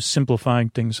mean, I'm simplifying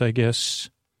things, I guess,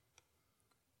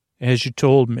 as you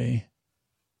told me.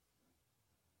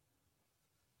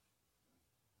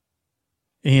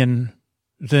 And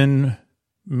then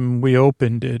we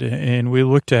opened it and we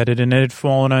looked at it, and it had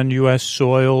fallen on U.S.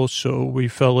 soil, so we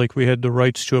felt like we had the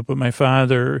rights to it. But my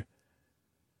father,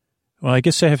 well, I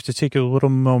guess I have to take a little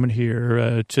moment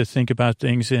here to think about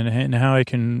things and how I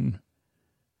can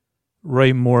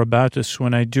write more about this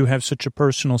when I do have such a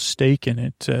personal stake in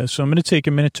it. So I'm going to take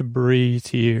a minute to breathe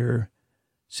here.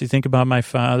 See, think about my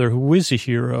father, who is a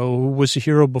hero, who was a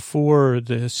hero before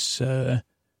this, who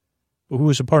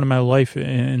was a part of my life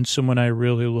and someone I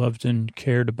really loved and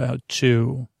cared about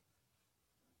too.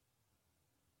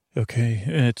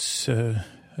 Okay,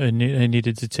 I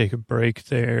needed to take a break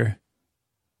there.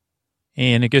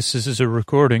 And I guess this is a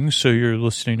recording, so you're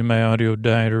listening to my audio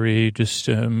diary just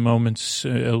moments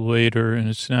later, and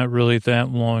it's not really that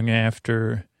long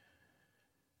after.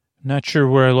 Not sure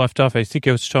where I left off. I think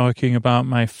I was talking about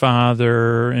my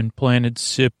father and Planet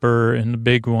Zipper and the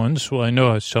big ones. Well, I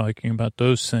know I was talking about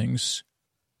those things.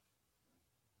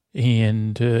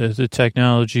 And the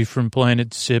technology from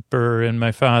Planet Zipper and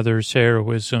my father's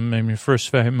heroism. I mean,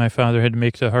 first, my father had to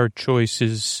make the hard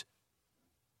choices.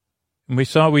 And we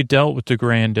thought we dealt with the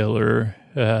Grandiller,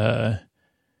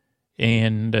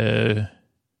 and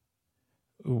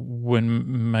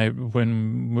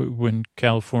when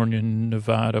California and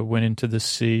Nevada went into the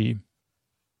sea,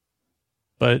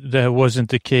 but that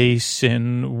wasn't the case.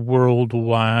 And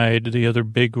worldwide, the other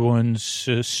big ones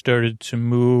started to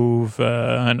move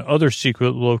on other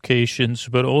secret locations,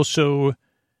 but also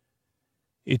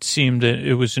it seemed that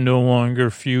it was no longer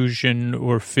fusion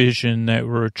or fission that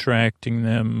were attracting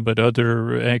them, but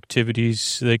other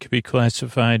activities that could be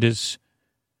classified as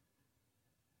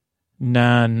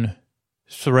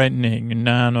non-threatening,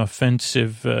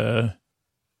 non-offensive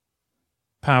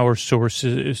power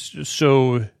sources.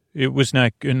 So it was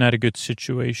not a good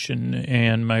situation,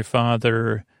 and my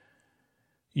father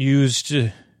used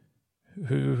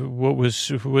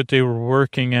what they were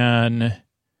working on at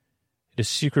a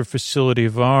secret facility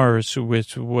of ours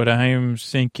with what I am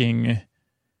thinking,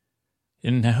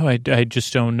 and now I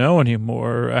just don't know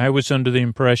anymore. I was under the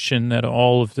impression that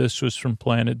all of this was from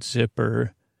Planet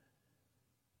Zipper,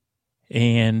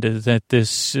 and that this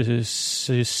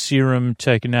serum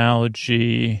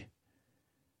technology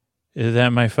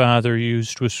that my father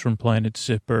used was from Planet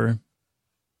Zipper.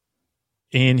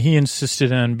 And he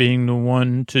insisted on being the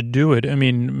one to do it. I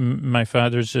mean, my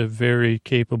father's a very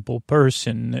capable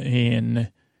person,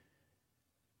 and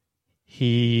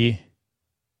he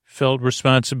felt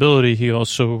responsibility.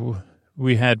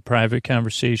 We had private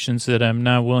conversations that I'm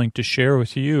not willing to share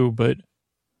with you, but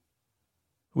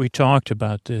we talked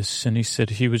about this, and he said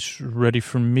he was ready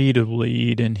for me to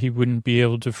lead, and he wouldn't be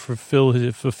able to fulfill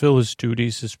his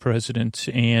duties as president.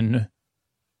 And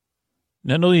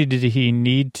not only did he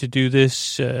need to do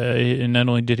this, and not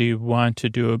only did he want to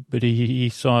do it, but he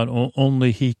thought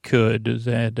only he could,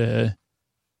 that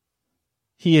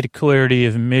he had clarity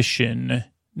of mission.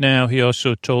 Now, he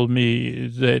also told me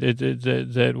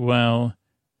that while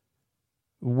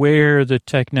where the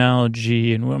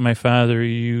technology and what my father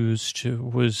used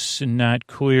was not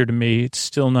clear to me, it's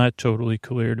still not totally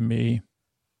clear to me.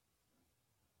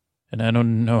 And I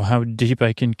don't know how deep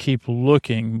I can keep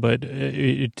looking, but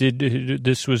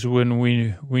this was when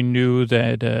we knew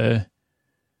that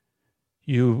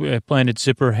Planet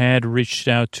Zipper had reached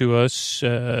out to us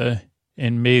and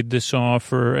made this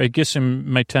offer. I guess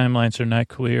my timelines are not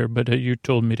clear, but you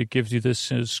told me to give you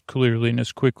this as clearly and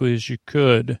as quickly as you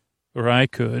could, or I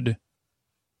could.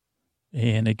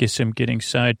 And I guess I'm getting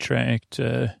sidetracked.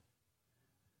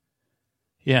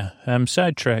 Yeah, I'm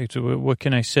sidetracked. What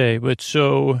can I say? But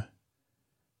so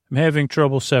I'm having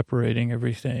trouble separating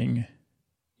everything,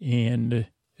 and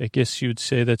I guess you'd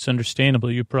say that's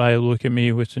understandable. You probably look at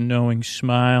me with a knowing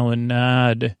smile and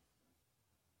nod,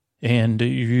 and you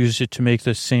use it to make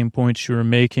the same points you were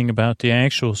making about the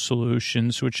actual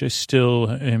solutions, which I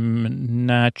still am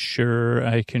not sure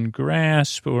I can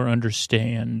grasp or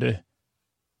understand.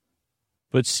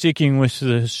 But sticking with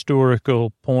the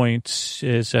historical points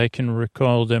as I can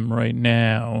recall them right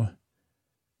now,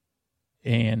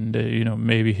 and,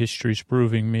 maybe history's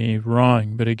proving me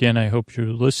wrong. But again, I hope you're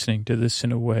listening to this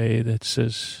in a way that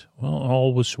says, well,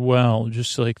 all was well.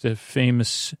 Just like the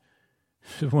famous,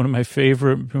 one of my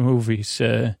favorite movies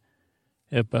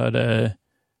about,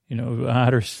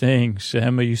 odder things.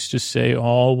 Emma used to say,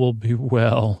 all will be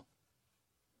well.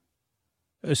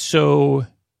 So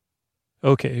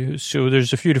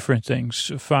there's a few different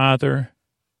things. Father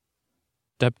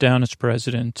stepped down as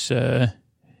president.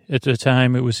 At the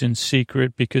time, it was in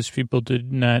secret because people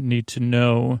did not need to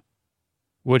know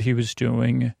what he was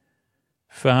doing.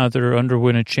 Father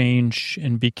underwent a change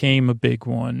and became a big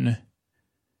one.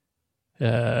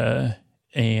 And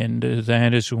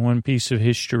that is one piece of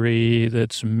history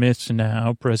that's myth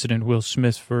now, President Will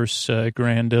Smith versus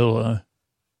Grandilla.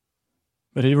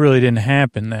 But it really didn't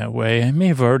happen that way. I may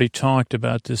have already talked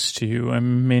about this to you. I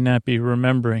may not be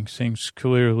remembering things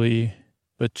clearly,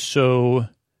 but so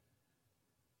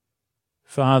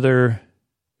Father,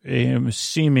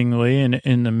 seemingly,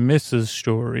 in the myth of the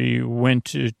story, went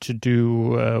to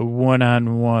do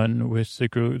one-on-one with the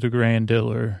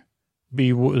Grandiller,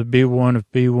 be one of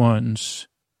B1s.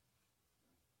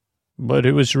 But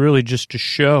it was really just a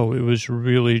show. It was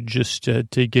really just to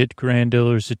get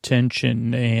Grandiller's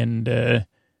attention and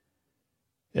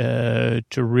to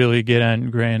really get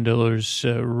on Grandiller's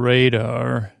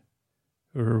radar,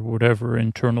 or whatever,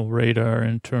 internal radar,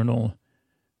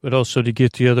 but also to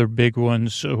get the other big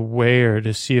ones aware,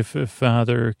 to see if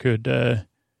Father could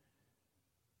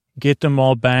get them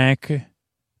all back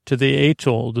to the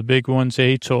atoll, the big one's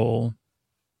atoll,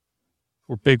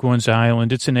 or Big One's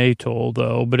Island. It's an atoll,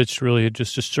 though, but it's really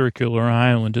just a circular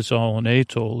island is all an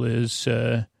atoll is.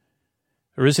 Or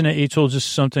isn't an atoll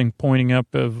just something pointing up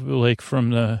from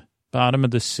the bottom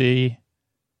of the sea?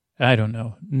 I don't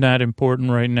know. Not important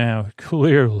right now,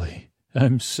 clearly.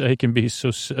 I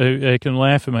can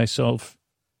laugh at myself.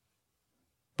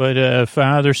 But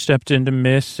Father stepped into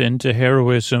myth, into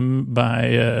heroism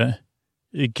by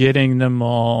getting them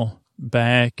all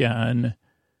back on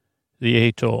the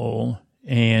atoll,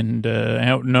 and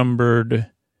outnumbered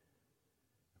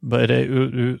but it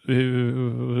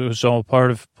was all part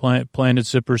of Planet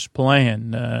Zipper's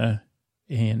plan.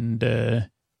 And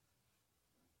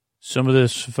some of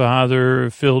this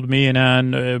Father filled me in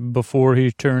on before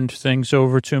he turned things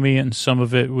over to me, and some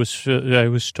of it was I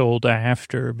was told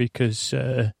after, because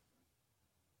I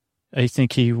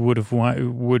think he would have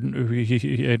wouldn't.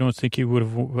 I don't think he would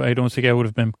have. I don't think I would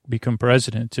have become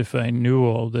president if I knew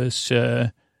all this.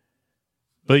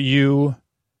 But you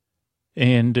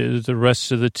and the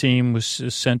rest of the team was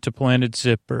sent to Planet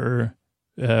Zipper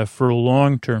for a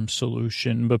long-term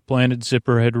solution. But Planet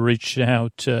Zipper had reached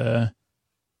out.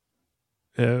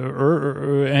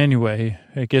 Anyway,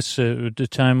 I guess the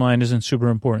timeline isn't super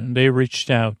important. They reached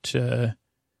out.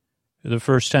 The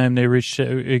first time they reached out,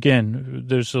 again,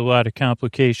 there's a lot of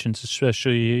complications,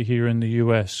 especially here in the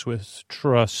U.S. with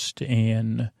trust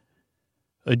and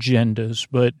agendas.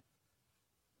 But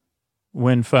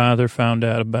when Father found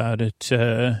out about it,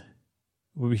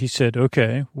 he said,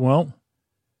 okay, well,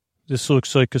 this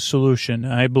looks like a solution.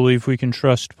 I believe we can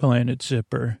trust Planet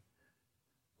Zipper.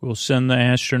 We'll send the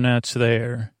astronauts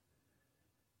there,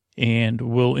 and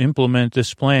we'll implement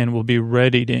this plan. We'll be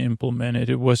ready to implement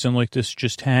it. It wasn't like this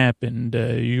just happened.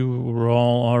 You were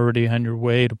all already on your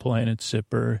way to Planet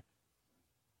Zipper.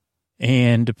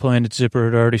 And Planet Zipper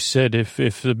had already said if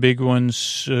the big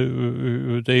ones,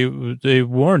 they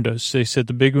warned us. They said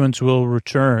the big ones will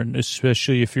return,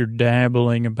 especially if you're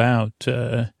dabbling about.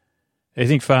 I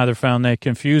think Father found that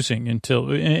confusing until,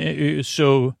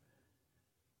 so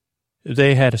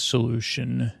they had a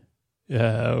solution,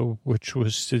 which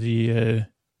was to the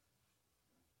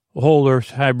whole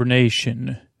Earth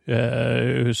hibernation.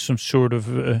 It was some sort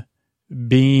of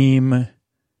beam,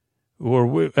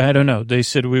 or I don't know. They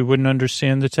said we wouldn't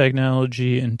understand the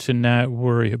technology and to not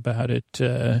worry about it.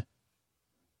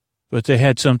 But they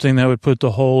had something that would put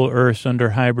the whole Earth under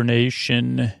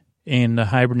hibernation, and the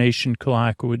hibernation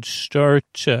clock would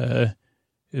start. There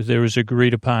was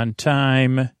agreed upon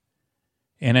time.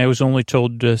 And I was only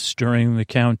told this during the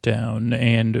countdown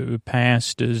and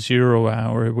past a 0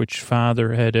 hour, which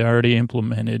Father had already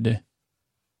implemented.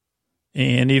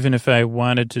 And even if I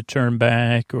wanted to turn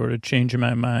back or to change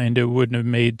my mind, it wouldn't have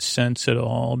made sense at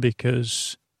all,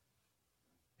 because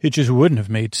it just wouldn't have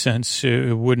made sense.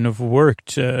 It wouldn't have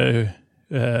worked.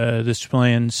 This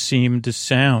plan seemed to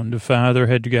sound. Father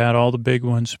had got all the big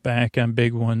ones back on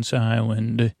Big One's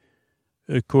Island,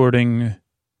 according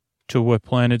to what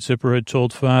Planet Zipper had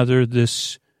told Father.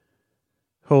 This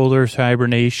whole Earth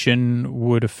hibernation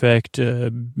would affect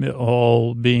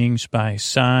all beings by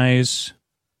size,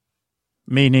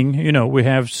 meaning, we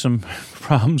have some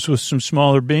problems with some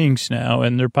smaller beings now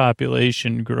and their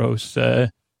population growth,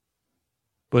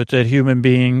 but that human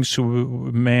beings,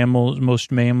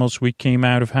 most mammals, we came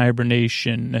out of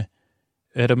hibernation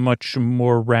at a much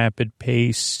more rapid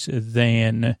pace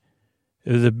than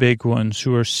the big ones,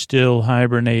 who are still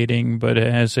hibernating. But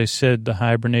as I said, the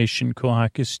hibernation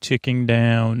clock is ticking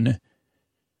down,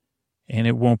 and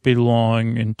it won't be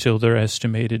long until they're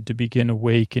estimated to begin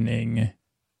awakening.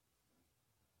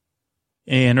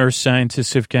 And Earth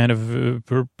scientists have kind of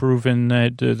proven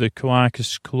that the clock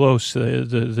is close.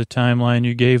 The timeline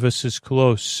you gave us is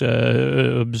close,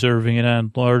 observing it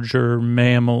on larger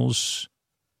mammals.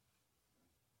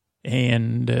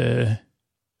 And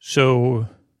so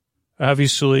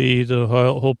obviously, the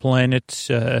whole planet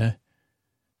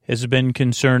has been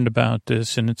concerned about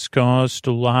this, and it's caused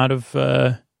a lot of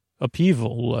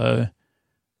upheaval,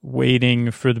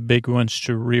 waiting for the big ones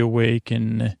to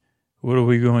reawaken. What are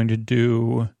we going to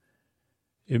do?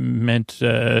 It meant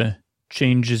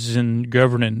changes in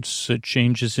governance,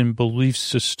 changes in belief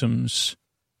systems,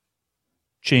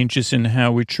 changes in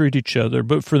how we treat each other.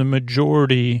 But for the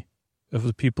majority of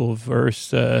the people of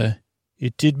Earth,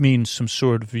 it did mean some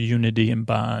sort of unity and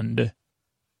bond.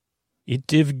 It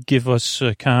did give us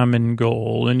a common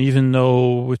goal. And even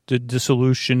though with the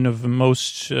dissolution of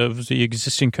most of the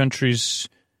existing countries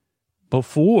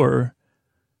before,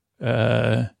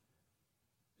 there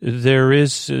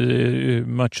is,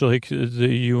 much like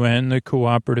the UN, the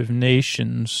cooperative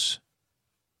nations,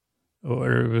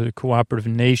 or the cooperative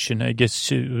nation, I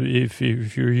guess, if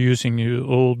you're using the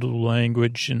old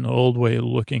language and the old way of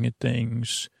looking at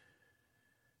things.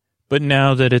 But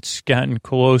now that it's gotten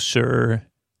closer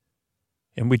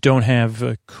and we don't have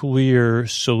a clear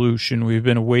solution, we've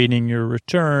been awaiting your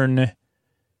return,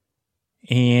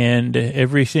 and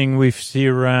everything we've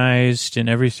theorized and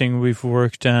everything we've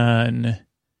worked on,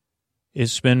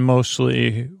 it's been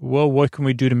mostly, well, what can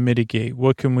we do to mitigate?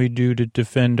 What can we do to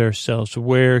defend ourselves?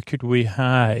 Where could we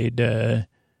hide? Is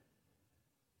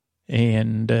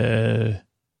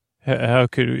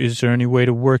there any way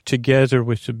to work together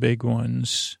with the big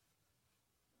ones?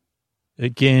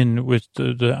 again, with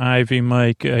the Ivy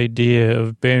Mike idea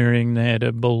of burying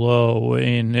that below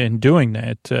and doing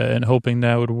that and hoping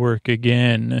that would work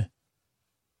again.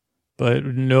 But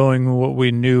knowing what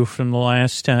we knew from the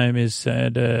last time is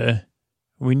that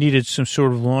we needed some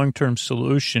sort of long-term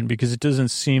solution because it doesn't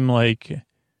seem like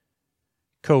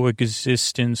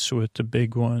coexistence with the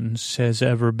big ones has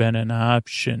ever been an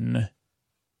option.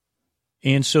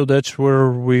 And so that's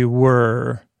where we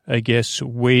were, I guess,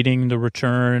 waiting the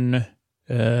return.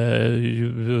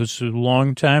 It was a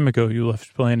long time ago you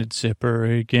left Planet Zipper.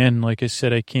 Again, like I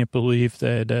said, I can't believe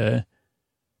that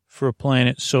for a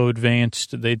planet so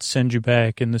advanced, they'd send you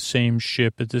back in the same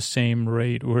ship at the same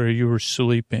rate where you were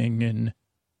sleeping and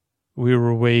we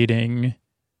were waiting.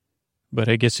 But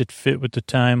I guess it fit with the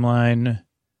timeline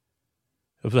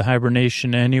of the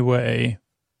hibernation anyway.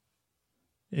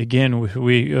 Again,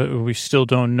 we still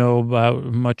don't know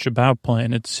much about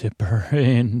Planet Zipper,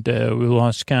 and we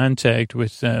lost contact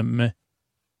with them.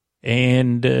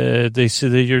 And they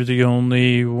said that you're the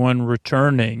only one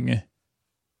returning.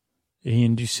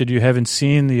 And you said you haven't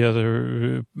seen the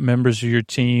other members of your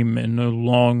team in a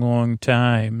long, long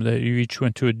time, that you each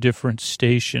went to a different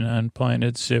station on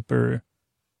Planet Zipper.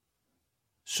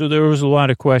 So there was a lot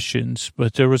of questions,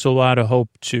 but there was a lot of hope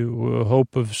too.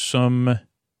 Hope of someone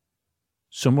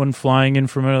flying in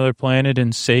from another planet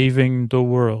and saving the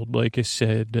world. Like I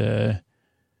said,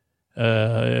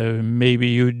 maybe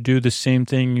you'd do the same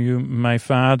thing my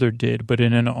father did, but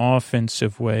in an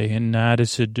offensive way and not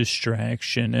as a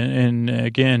distraction. And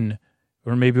again,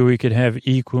 or maybe we could have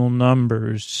equal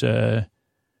numbers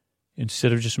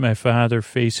instead of just my father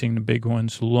facing the big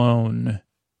ones alone,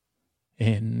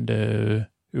 and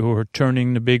or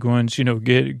turning the big ones,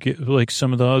 get like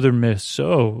some of the other myths.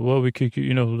 Oh, well, we could,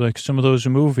 like some of those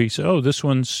movies. Oh, this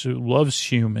one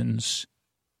loves humans.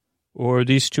 Or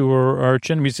these two are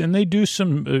arch enemies. And they do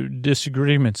some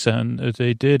disagreements on,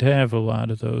 they did have a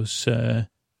lot of those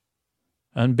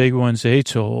on Big One's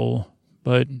Atoll.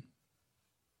 But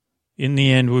in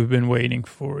the end, we've been waiting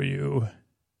for you.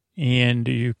 And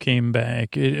you came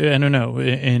back. I don't know.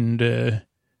 And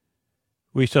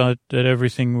we thought that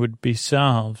everything would be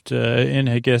solved. And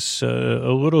I guess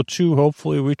a little too,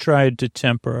 hopefully, we tried to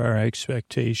temper our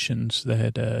expectations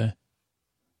that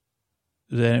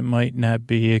it might not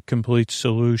be a complete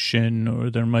solution or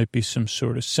there might be some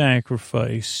sort of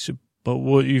sacrifice. But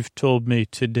what you've told me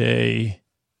today,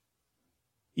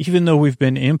 even though we've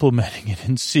been implementing it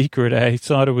in secret, I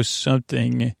thought it was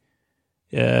something,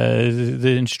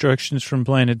 the instructions from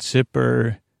Planet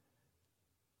Zipper,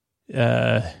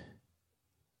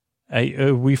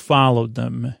 we followed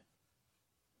them.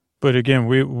 But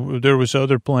again, there was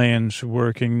other plans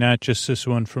working, not just this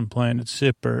one from Planet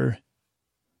Zipper.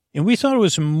 And we thought it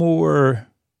was more,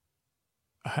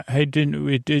 it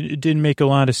didn't make a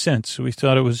lot of sense. We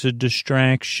thought it was a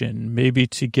distraction, maybe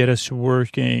to get us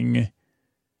working.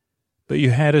 But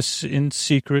you had us in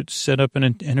secret set up an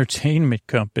entertainment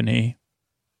company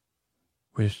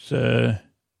with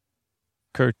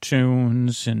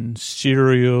cartoons and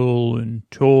cereal and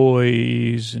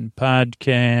toys and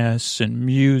podcasts and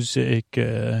music,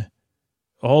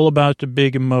 all about the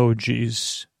big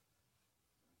emojis.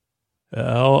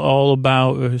 All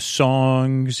about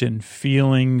songs and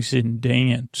feelings and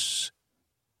dance.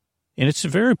 And it's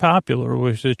very popular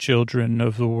with the children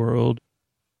of the world.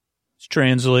 It's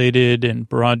translated and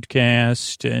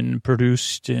broadcast and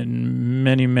produced in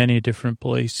many, many different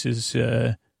places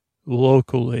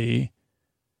locally.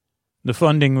 The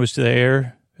funding was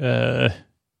there. I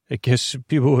guess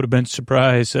people would have been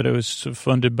surprised that it was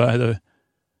funded by the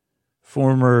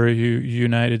former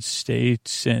United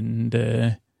States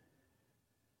and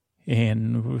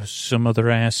some other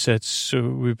assets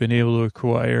we've been able to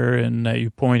acquire and that you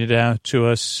pointed out to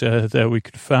us that we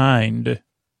could find.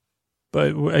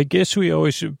 But I guess we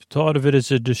always thought of it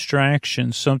as a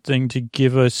distraction, something to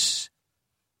give us,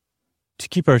 to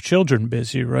keep our children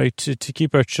busy, right? To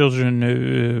keep our children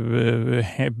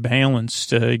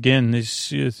balanced. Again, these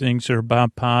things are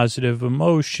about positive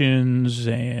emotions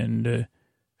and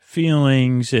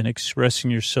feelings and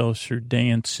expressing yourself through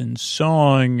dance and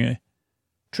song.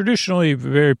 Traditionally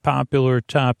very popular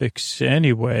topics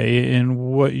anyway, and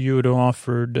what you had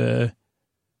offered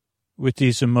with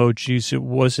these emojis, it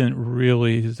wasn't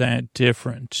really that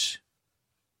different.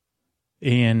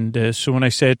 And so when I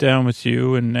sat down with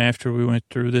you, and after we went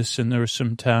through this, and there was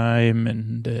some time,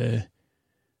 and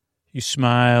you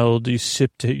smiled, you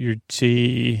sipped at your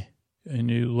tea, and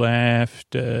you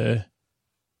laughed, and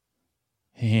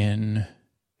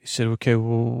you said, okay,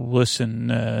 well,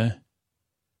 listen,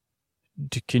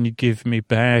 can you give me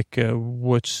back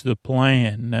what's the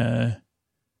plan?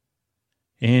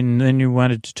 And then you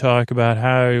wanted to talk about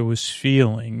how I was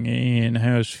feeling and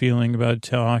how I was feeling about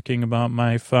talking about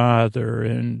my father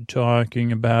and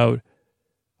talking about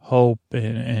hope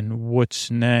and what's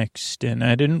next. And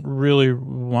I didn't really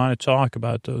want to talk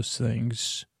about those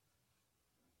things,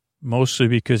 mostly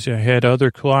because I had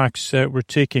other clocks that were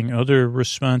ticking, other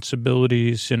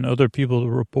responsibilities and other people to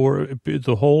report.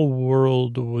 The whole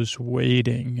world was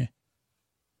waiting.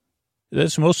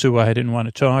 That's mostly why I didn't want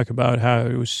to talk about how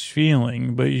I was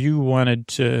feeling, but you wanted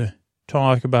to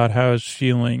talk about how I was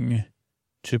feeling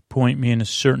to point me in a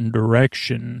certain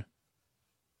direction.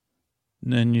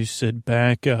 And then you said,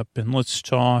 back up and let's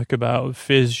talk about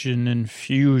fission and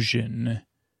fusion.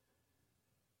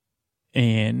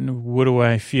 And what do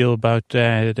I feel about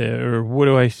that? Or what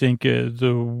do I think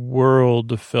the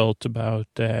world felt about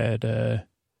that?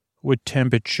 What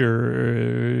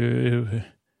temperature?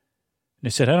 And I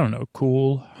said, I don't know,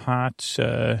 cool, hot.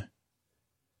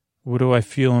 What do I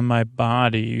feel in my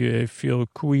body? I feel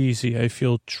queasy. I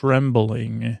feel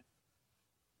trembling.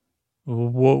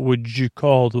 What would you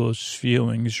call those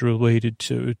feelings related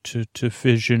to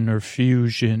fission or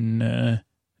fusion?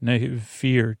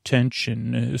 Fear,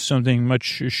 tension, something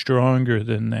much stronger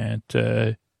than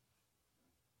that.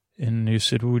 And you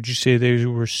said, would you say they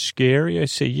were scary? I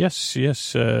say, yes,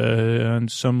 on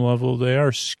some level they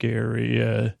are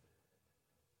scary.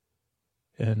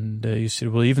 And you said,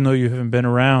 well, even though you haven't been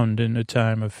around in a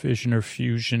time of fission or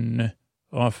fusion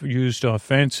used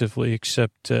offensively,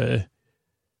 except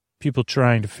people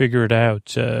trying to figure it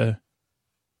out. And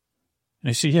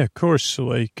I said, yeah, of course,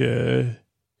 like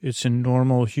it's a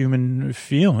normal human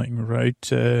feeling,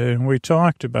 right? And we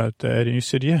talked about that. And you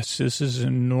said, yes, this is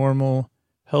a normal,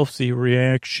 healthy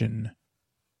reaction.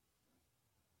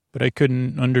 But I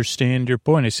couldn't understand your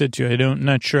point. I said to you, I'm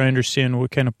not sure I understand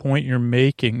what kind of point you're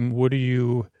making.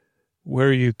 Where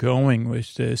are you going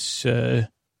with this? And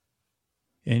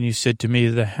you said to me,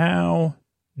 the how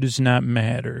does not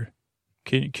matter.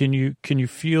 Can you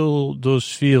feel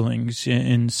those feelings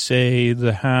and say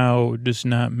the how does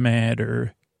not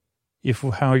matter if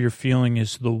how you're feeling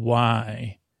is the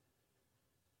why?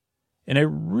 And I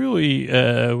really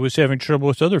was having trouble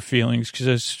with other feelings because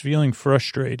I was feeling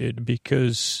frustrated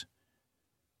because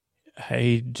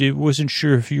wasn't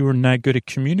sure if you were not good at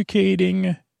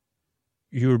communicating,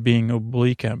 you were being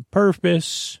oblique on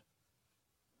purpose,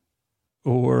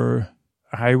 or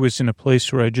I was in a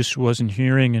place where I just wasn't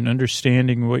hearing and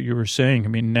understanding what you were saying. I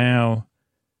mean, now,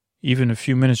 even a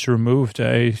few minutes removed,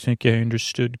 I think I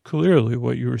understood clearly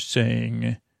what you were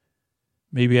saying.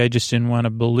 Maybe I just didn't want to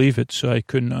believe it, so I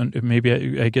couldn't.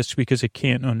 I guess because I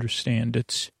can't understand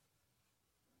it.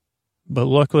 But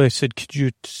luckily I said, could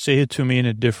you say it to me in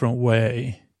a different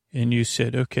way? And you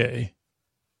said, okay,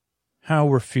 how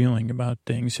we're feeling about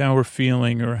things, how we're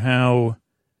feeling or how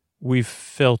we've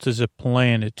felt as a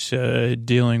planet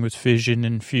dealing with fission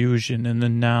and fusion and the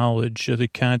knowledge of the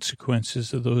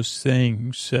consequences of those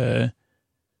things,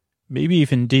 maybe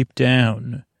even deep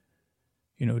down,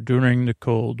 during the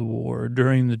Cold War,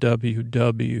 during the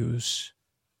WWs,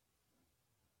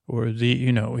 or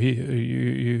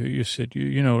you said,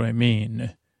 you know what I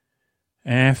mean,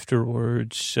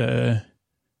 afterwards,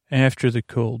 after the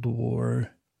Cold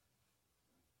War,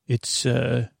 it's,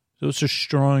 those are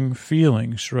strong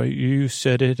feelings, right? You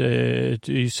said it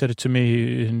to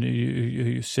me, and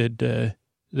you said,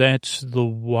 that's the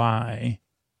why.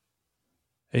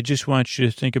 I just want you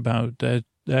to think about that.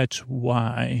 That's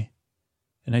why.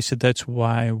 And I said, that's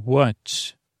why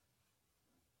what?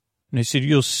 And I said,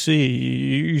 you'll see.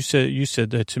 You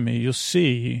said that to me. You'll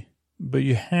see, but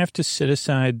you have to set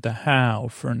aside the how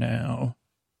for now.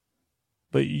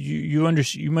 But you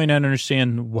might not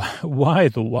understand why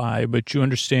the why, but you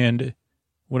understand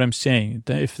what I'm saying.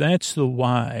 That if that's the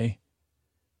why,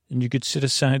 then you could set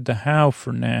aside the how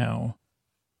for now.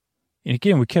 And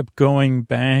again, we kept going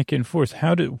back and forth.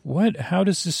 How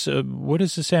does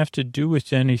this have to do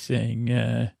with anything?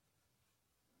 And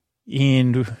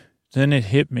then it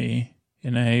hit me,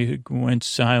 and I went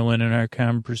silent in our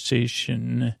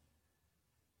conversation.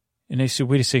 And I said,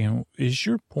 wait a second, is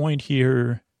your point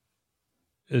here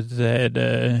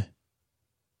that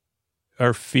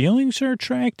our feelings are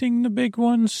attracting the big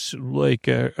ones? Like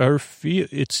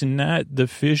it's not the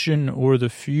fission or the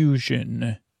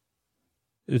fusion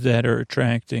that are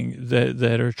attracting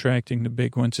the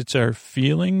big ones. It's our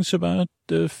feelings about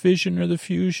the fission or the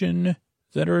fusion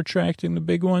that are attracting the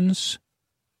big ones.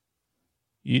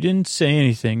 You didn't say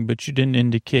anything, but you didn't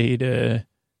indicate that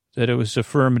it was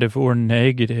affirmative or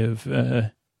negative.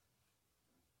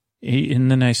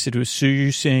 And then I said, so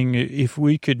you're saying if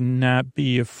we could not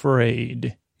be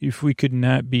afraid, if we could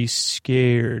not be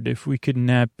scared, if we could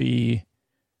not be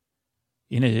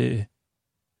in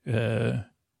a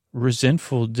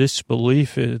resentful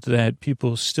disbelief that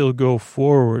people still go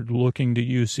forward looking to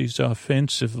use these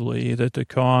offensively, that the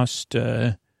cost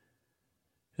and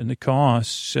the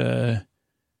costs,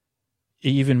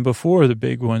 even before the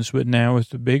big ones, but now with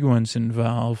the big ones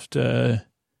involved,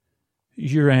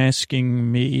 you're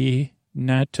asking me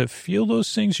not to feel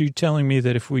those things? Are you telling me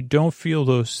that if we don't feel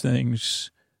those things,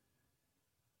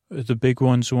 the big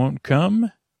ones won't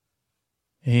come?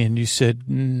 And you said,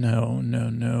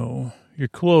 no. You're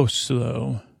close,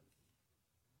 though.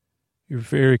 You're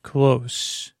very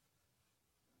close.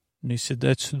 And he said,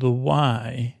 that's the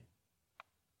why.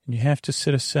 And you have to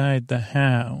set aside the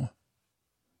how.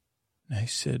 And I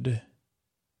said,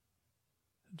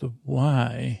 the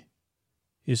why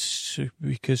is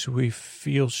because we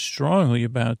feel strongly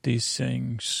about these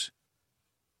things.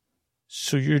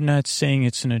 So you're not saying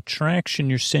it's an attraction,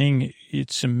 you're saying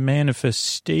it's a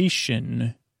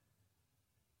manifestation.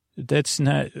 That's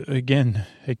not, again,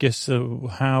 I guess the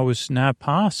how is not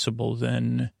possible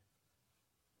then.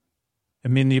 I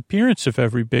mean, the appearance of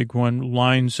every big one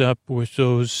lines up with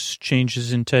those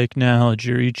changes in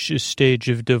technology or each stage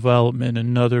of development,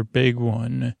 another big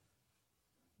one.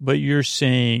 But you're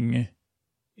saying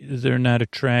they're not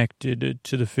attracted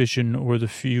to the fission or the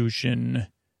fusion,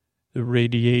 the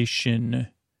radiation.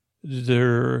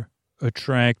 They're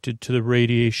attracted to the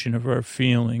radiation of our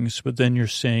feelings. But then you're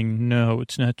saying, no,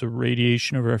 it's not the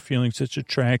radiation of our feelings that's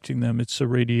attracting them. It's the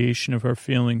radiation of our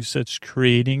feelings that's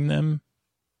creating them.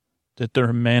 That they're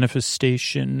a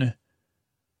manifestation,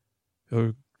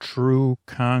 a true,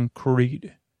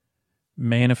 concrete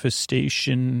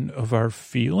manifestation of our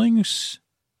feelings.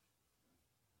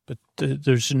 But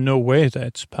there's no way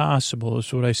that's possible,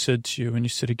 is what I said to you. And you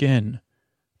said, again,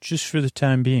 just for the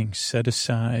time being, set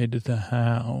aside the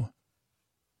how.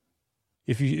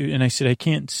 And I said, I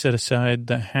can't set aside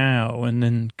the how and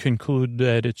then conclude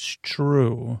that it's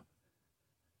true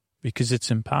because it's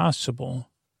impossible.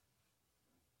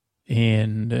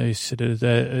 And I said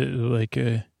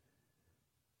that,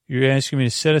 you're asking me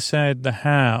to set aside the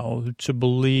how to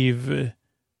believe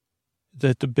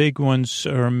that the big ones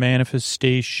are a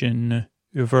manifestation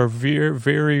of our very,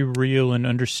 very real and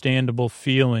understandable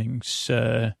feelings.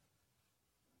 I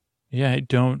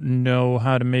don't know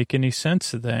how to make any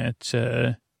sense of that.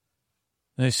 And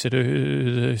you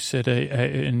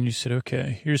said,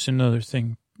 okay, here's another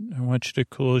thing. I want you to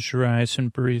close your eyes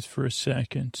and breathe for a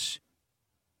second.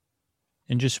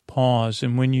 And just pause.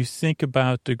 And when you think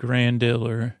about the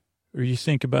grandiller, or you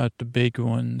think about the big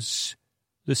ones,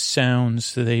 the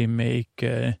sounds they make,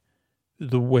 the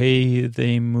way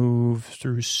they move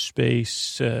through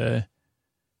space. I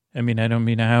don't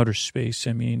mean outer space.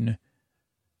 I mean,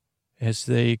 as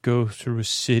they go through a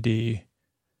city,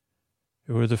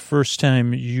 or the first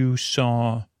time you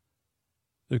saw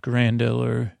the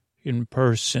grandiller in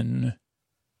person,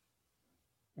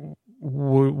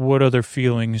 what other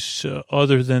feelings,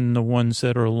 other than the ones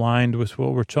that are aligned with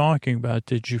what we're talking about,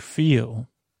 did you feel?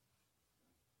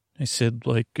 I said,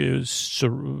 like,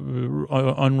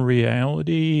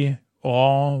 unreality,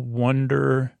 awe,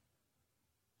 wonder,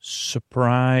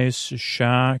 surprise,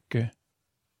 shock. And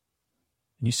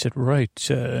you said, right,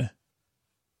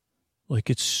 like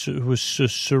it was a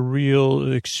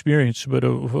surreal experience, but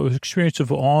an experience of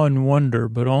awe and wonder,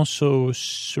 but also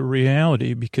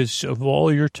surreality because of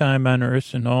all your time on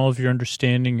Earth and all of your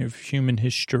understanding of human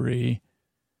history,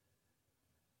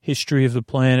 history of the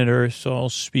planet Earth, all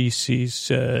species.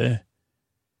 You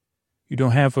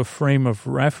don't have a frame of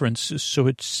reference, so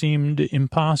it seemed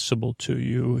impossible to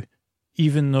you,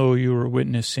 even though you were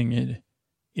witnessing it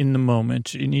in the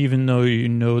moment, and even though you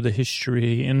know the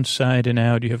history inside and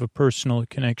out, you have a personal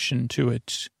connection to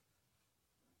it.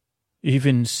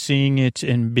 Even seeing it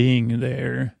and being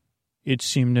there, it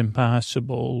seemed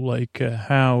impossible. Like,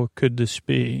 how could this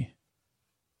be?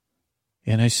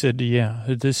 And I said, yeah,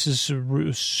 this is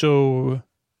so...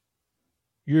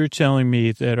 You're telling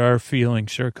me that our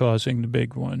feelings are causing the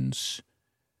big ones,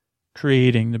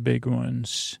 creating the big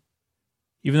ones.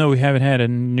 Even though we haven't had a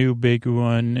new big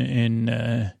one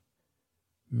in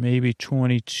maybe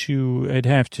 22, I'd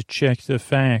have to check the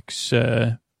facts.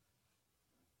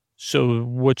 So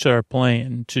what's our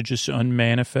plan? To just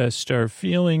unmanifest our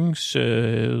feelings?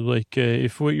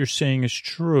 If what you're saying is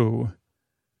true,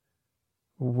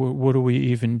 what do we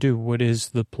even do? What is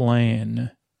the plan?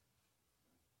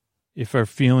 If our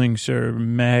feelings are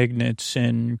magnets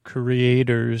and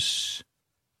creators...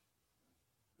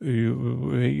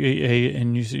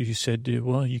 And you said,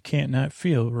 well, you can't not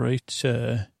feel, right?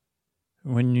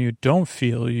 When you don't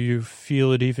feel, you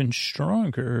feel it even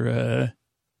stronger.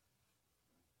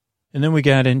 And then we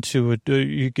got into it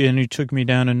again. You took me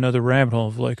down another rabbit hole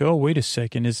of like, oh, wait a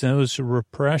second. Is those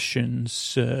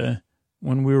repressions,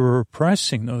 when we were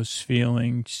repressing those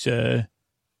feelings,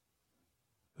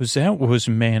 was that what was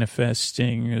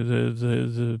manifesting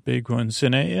the big ones?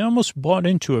 And I almost bought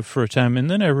into it for a time. And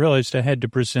then I realized I had to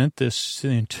present this.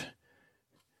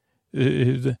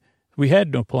 We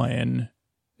had no plan.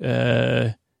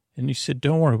 And he said,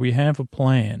 don't worry, we have a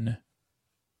plan.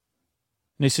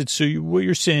 And I said, so what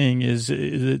you're saying is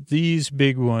that these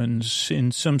big ones,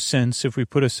 in some sense, if we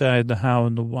put aside the how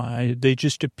and the why, they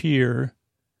just appear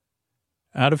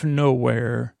out of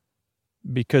nowhere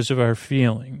because of our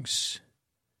feelings.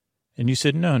 And you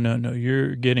said, no,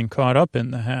 you're getting caught up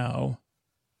in the how.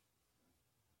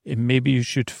 And maybe you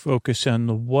should focus on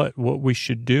the what we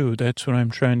should do. That's what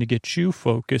I'm trying to get you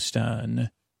focused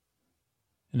on.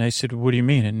 And I said, what do you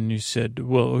mean? And you said,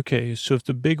 well, okay, so if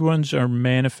the big ones are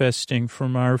manifesting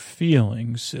from our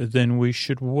feelings, then we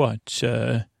should what?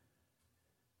 And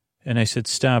I said,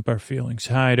 stop our feelings,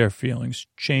 hide our feelings,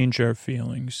 change our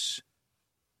feelings,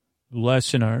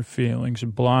 lessen our feelings,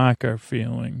 block our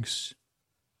feelings.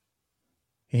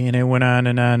 And I went on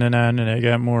and on and on, and I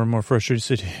got more and more frustrated. I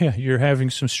said, yeah, you're having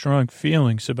some strong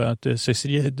feelings about this. I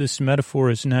said, yeah, this metaphor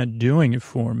is not doing it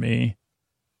for me.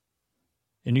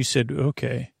 And you said,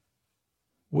 okay,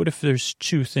 what if there's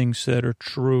two things that are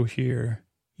true here,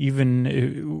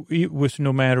 even with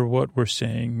no matter what we're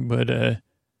saying, but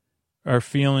our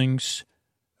feelings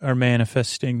are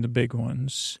manifesting the big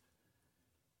ones.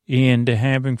 And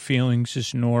having feelings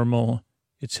is normal,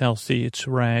 it's healthy, it's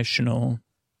rational.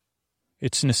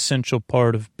 It's an essential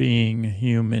part of being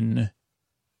human.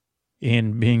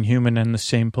 And being human on the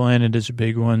same planet as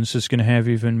big ones is going to have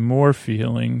even more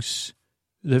feelings.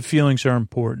 The feelings are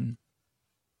important.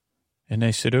 And I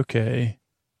said, okay.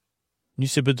 And you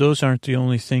said, but those aren't the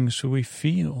only things we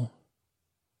feel.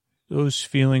 Those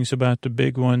feelings about the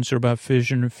big ones or about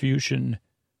fission or fusion,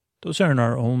 those aren't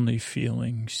our only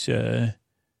feelings. And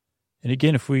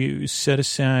again, if we set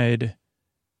aside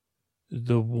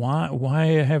the why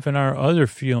haven't our other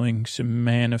feelings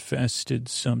manifested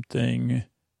something?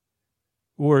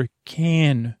 Or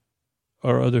can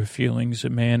our other feelings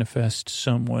manifest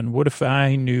someone? What if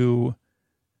I knew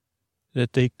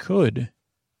that they could?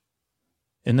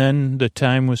 And then the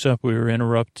time was up. We were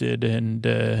interrupted, and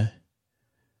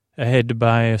I had to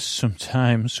buy us some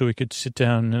time so we could sit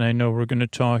down, and I know we're going to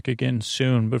talk again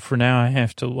soon, but for now I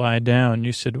have to lie down.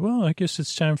 You said, well, I guess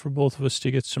it's time for both of us to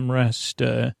get some rest.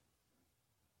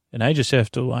 And I just have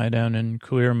to lie down and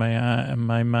clear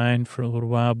my mind for a little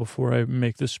while before I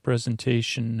make this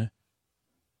presentation.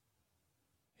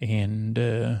 And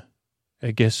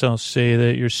I guess I'll say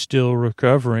that you're still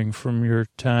recovering from your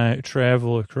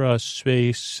travel across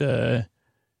space, but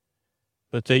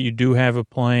that you do have a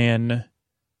plan.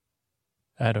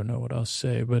 I don't know what I'll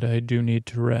say, but I do need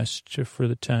to rest for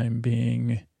the time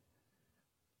being.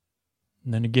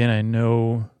 And then again, I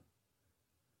know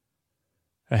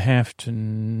I have to,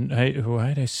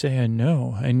 why did I say I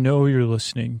know? I know you're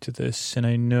listening to this, and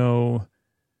I know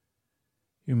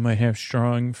you might have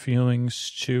strong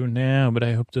feelings too now, but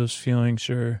I hope those feelings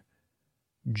are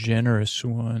generous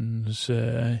ones,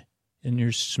 and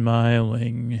you're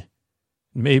smiling.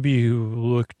 Maybe you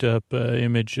looked up an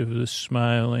image of the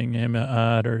smiling Emma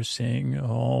Otter saying,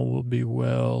 all will be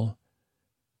well,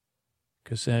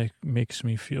 because that makes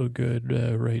me feel good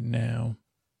right now.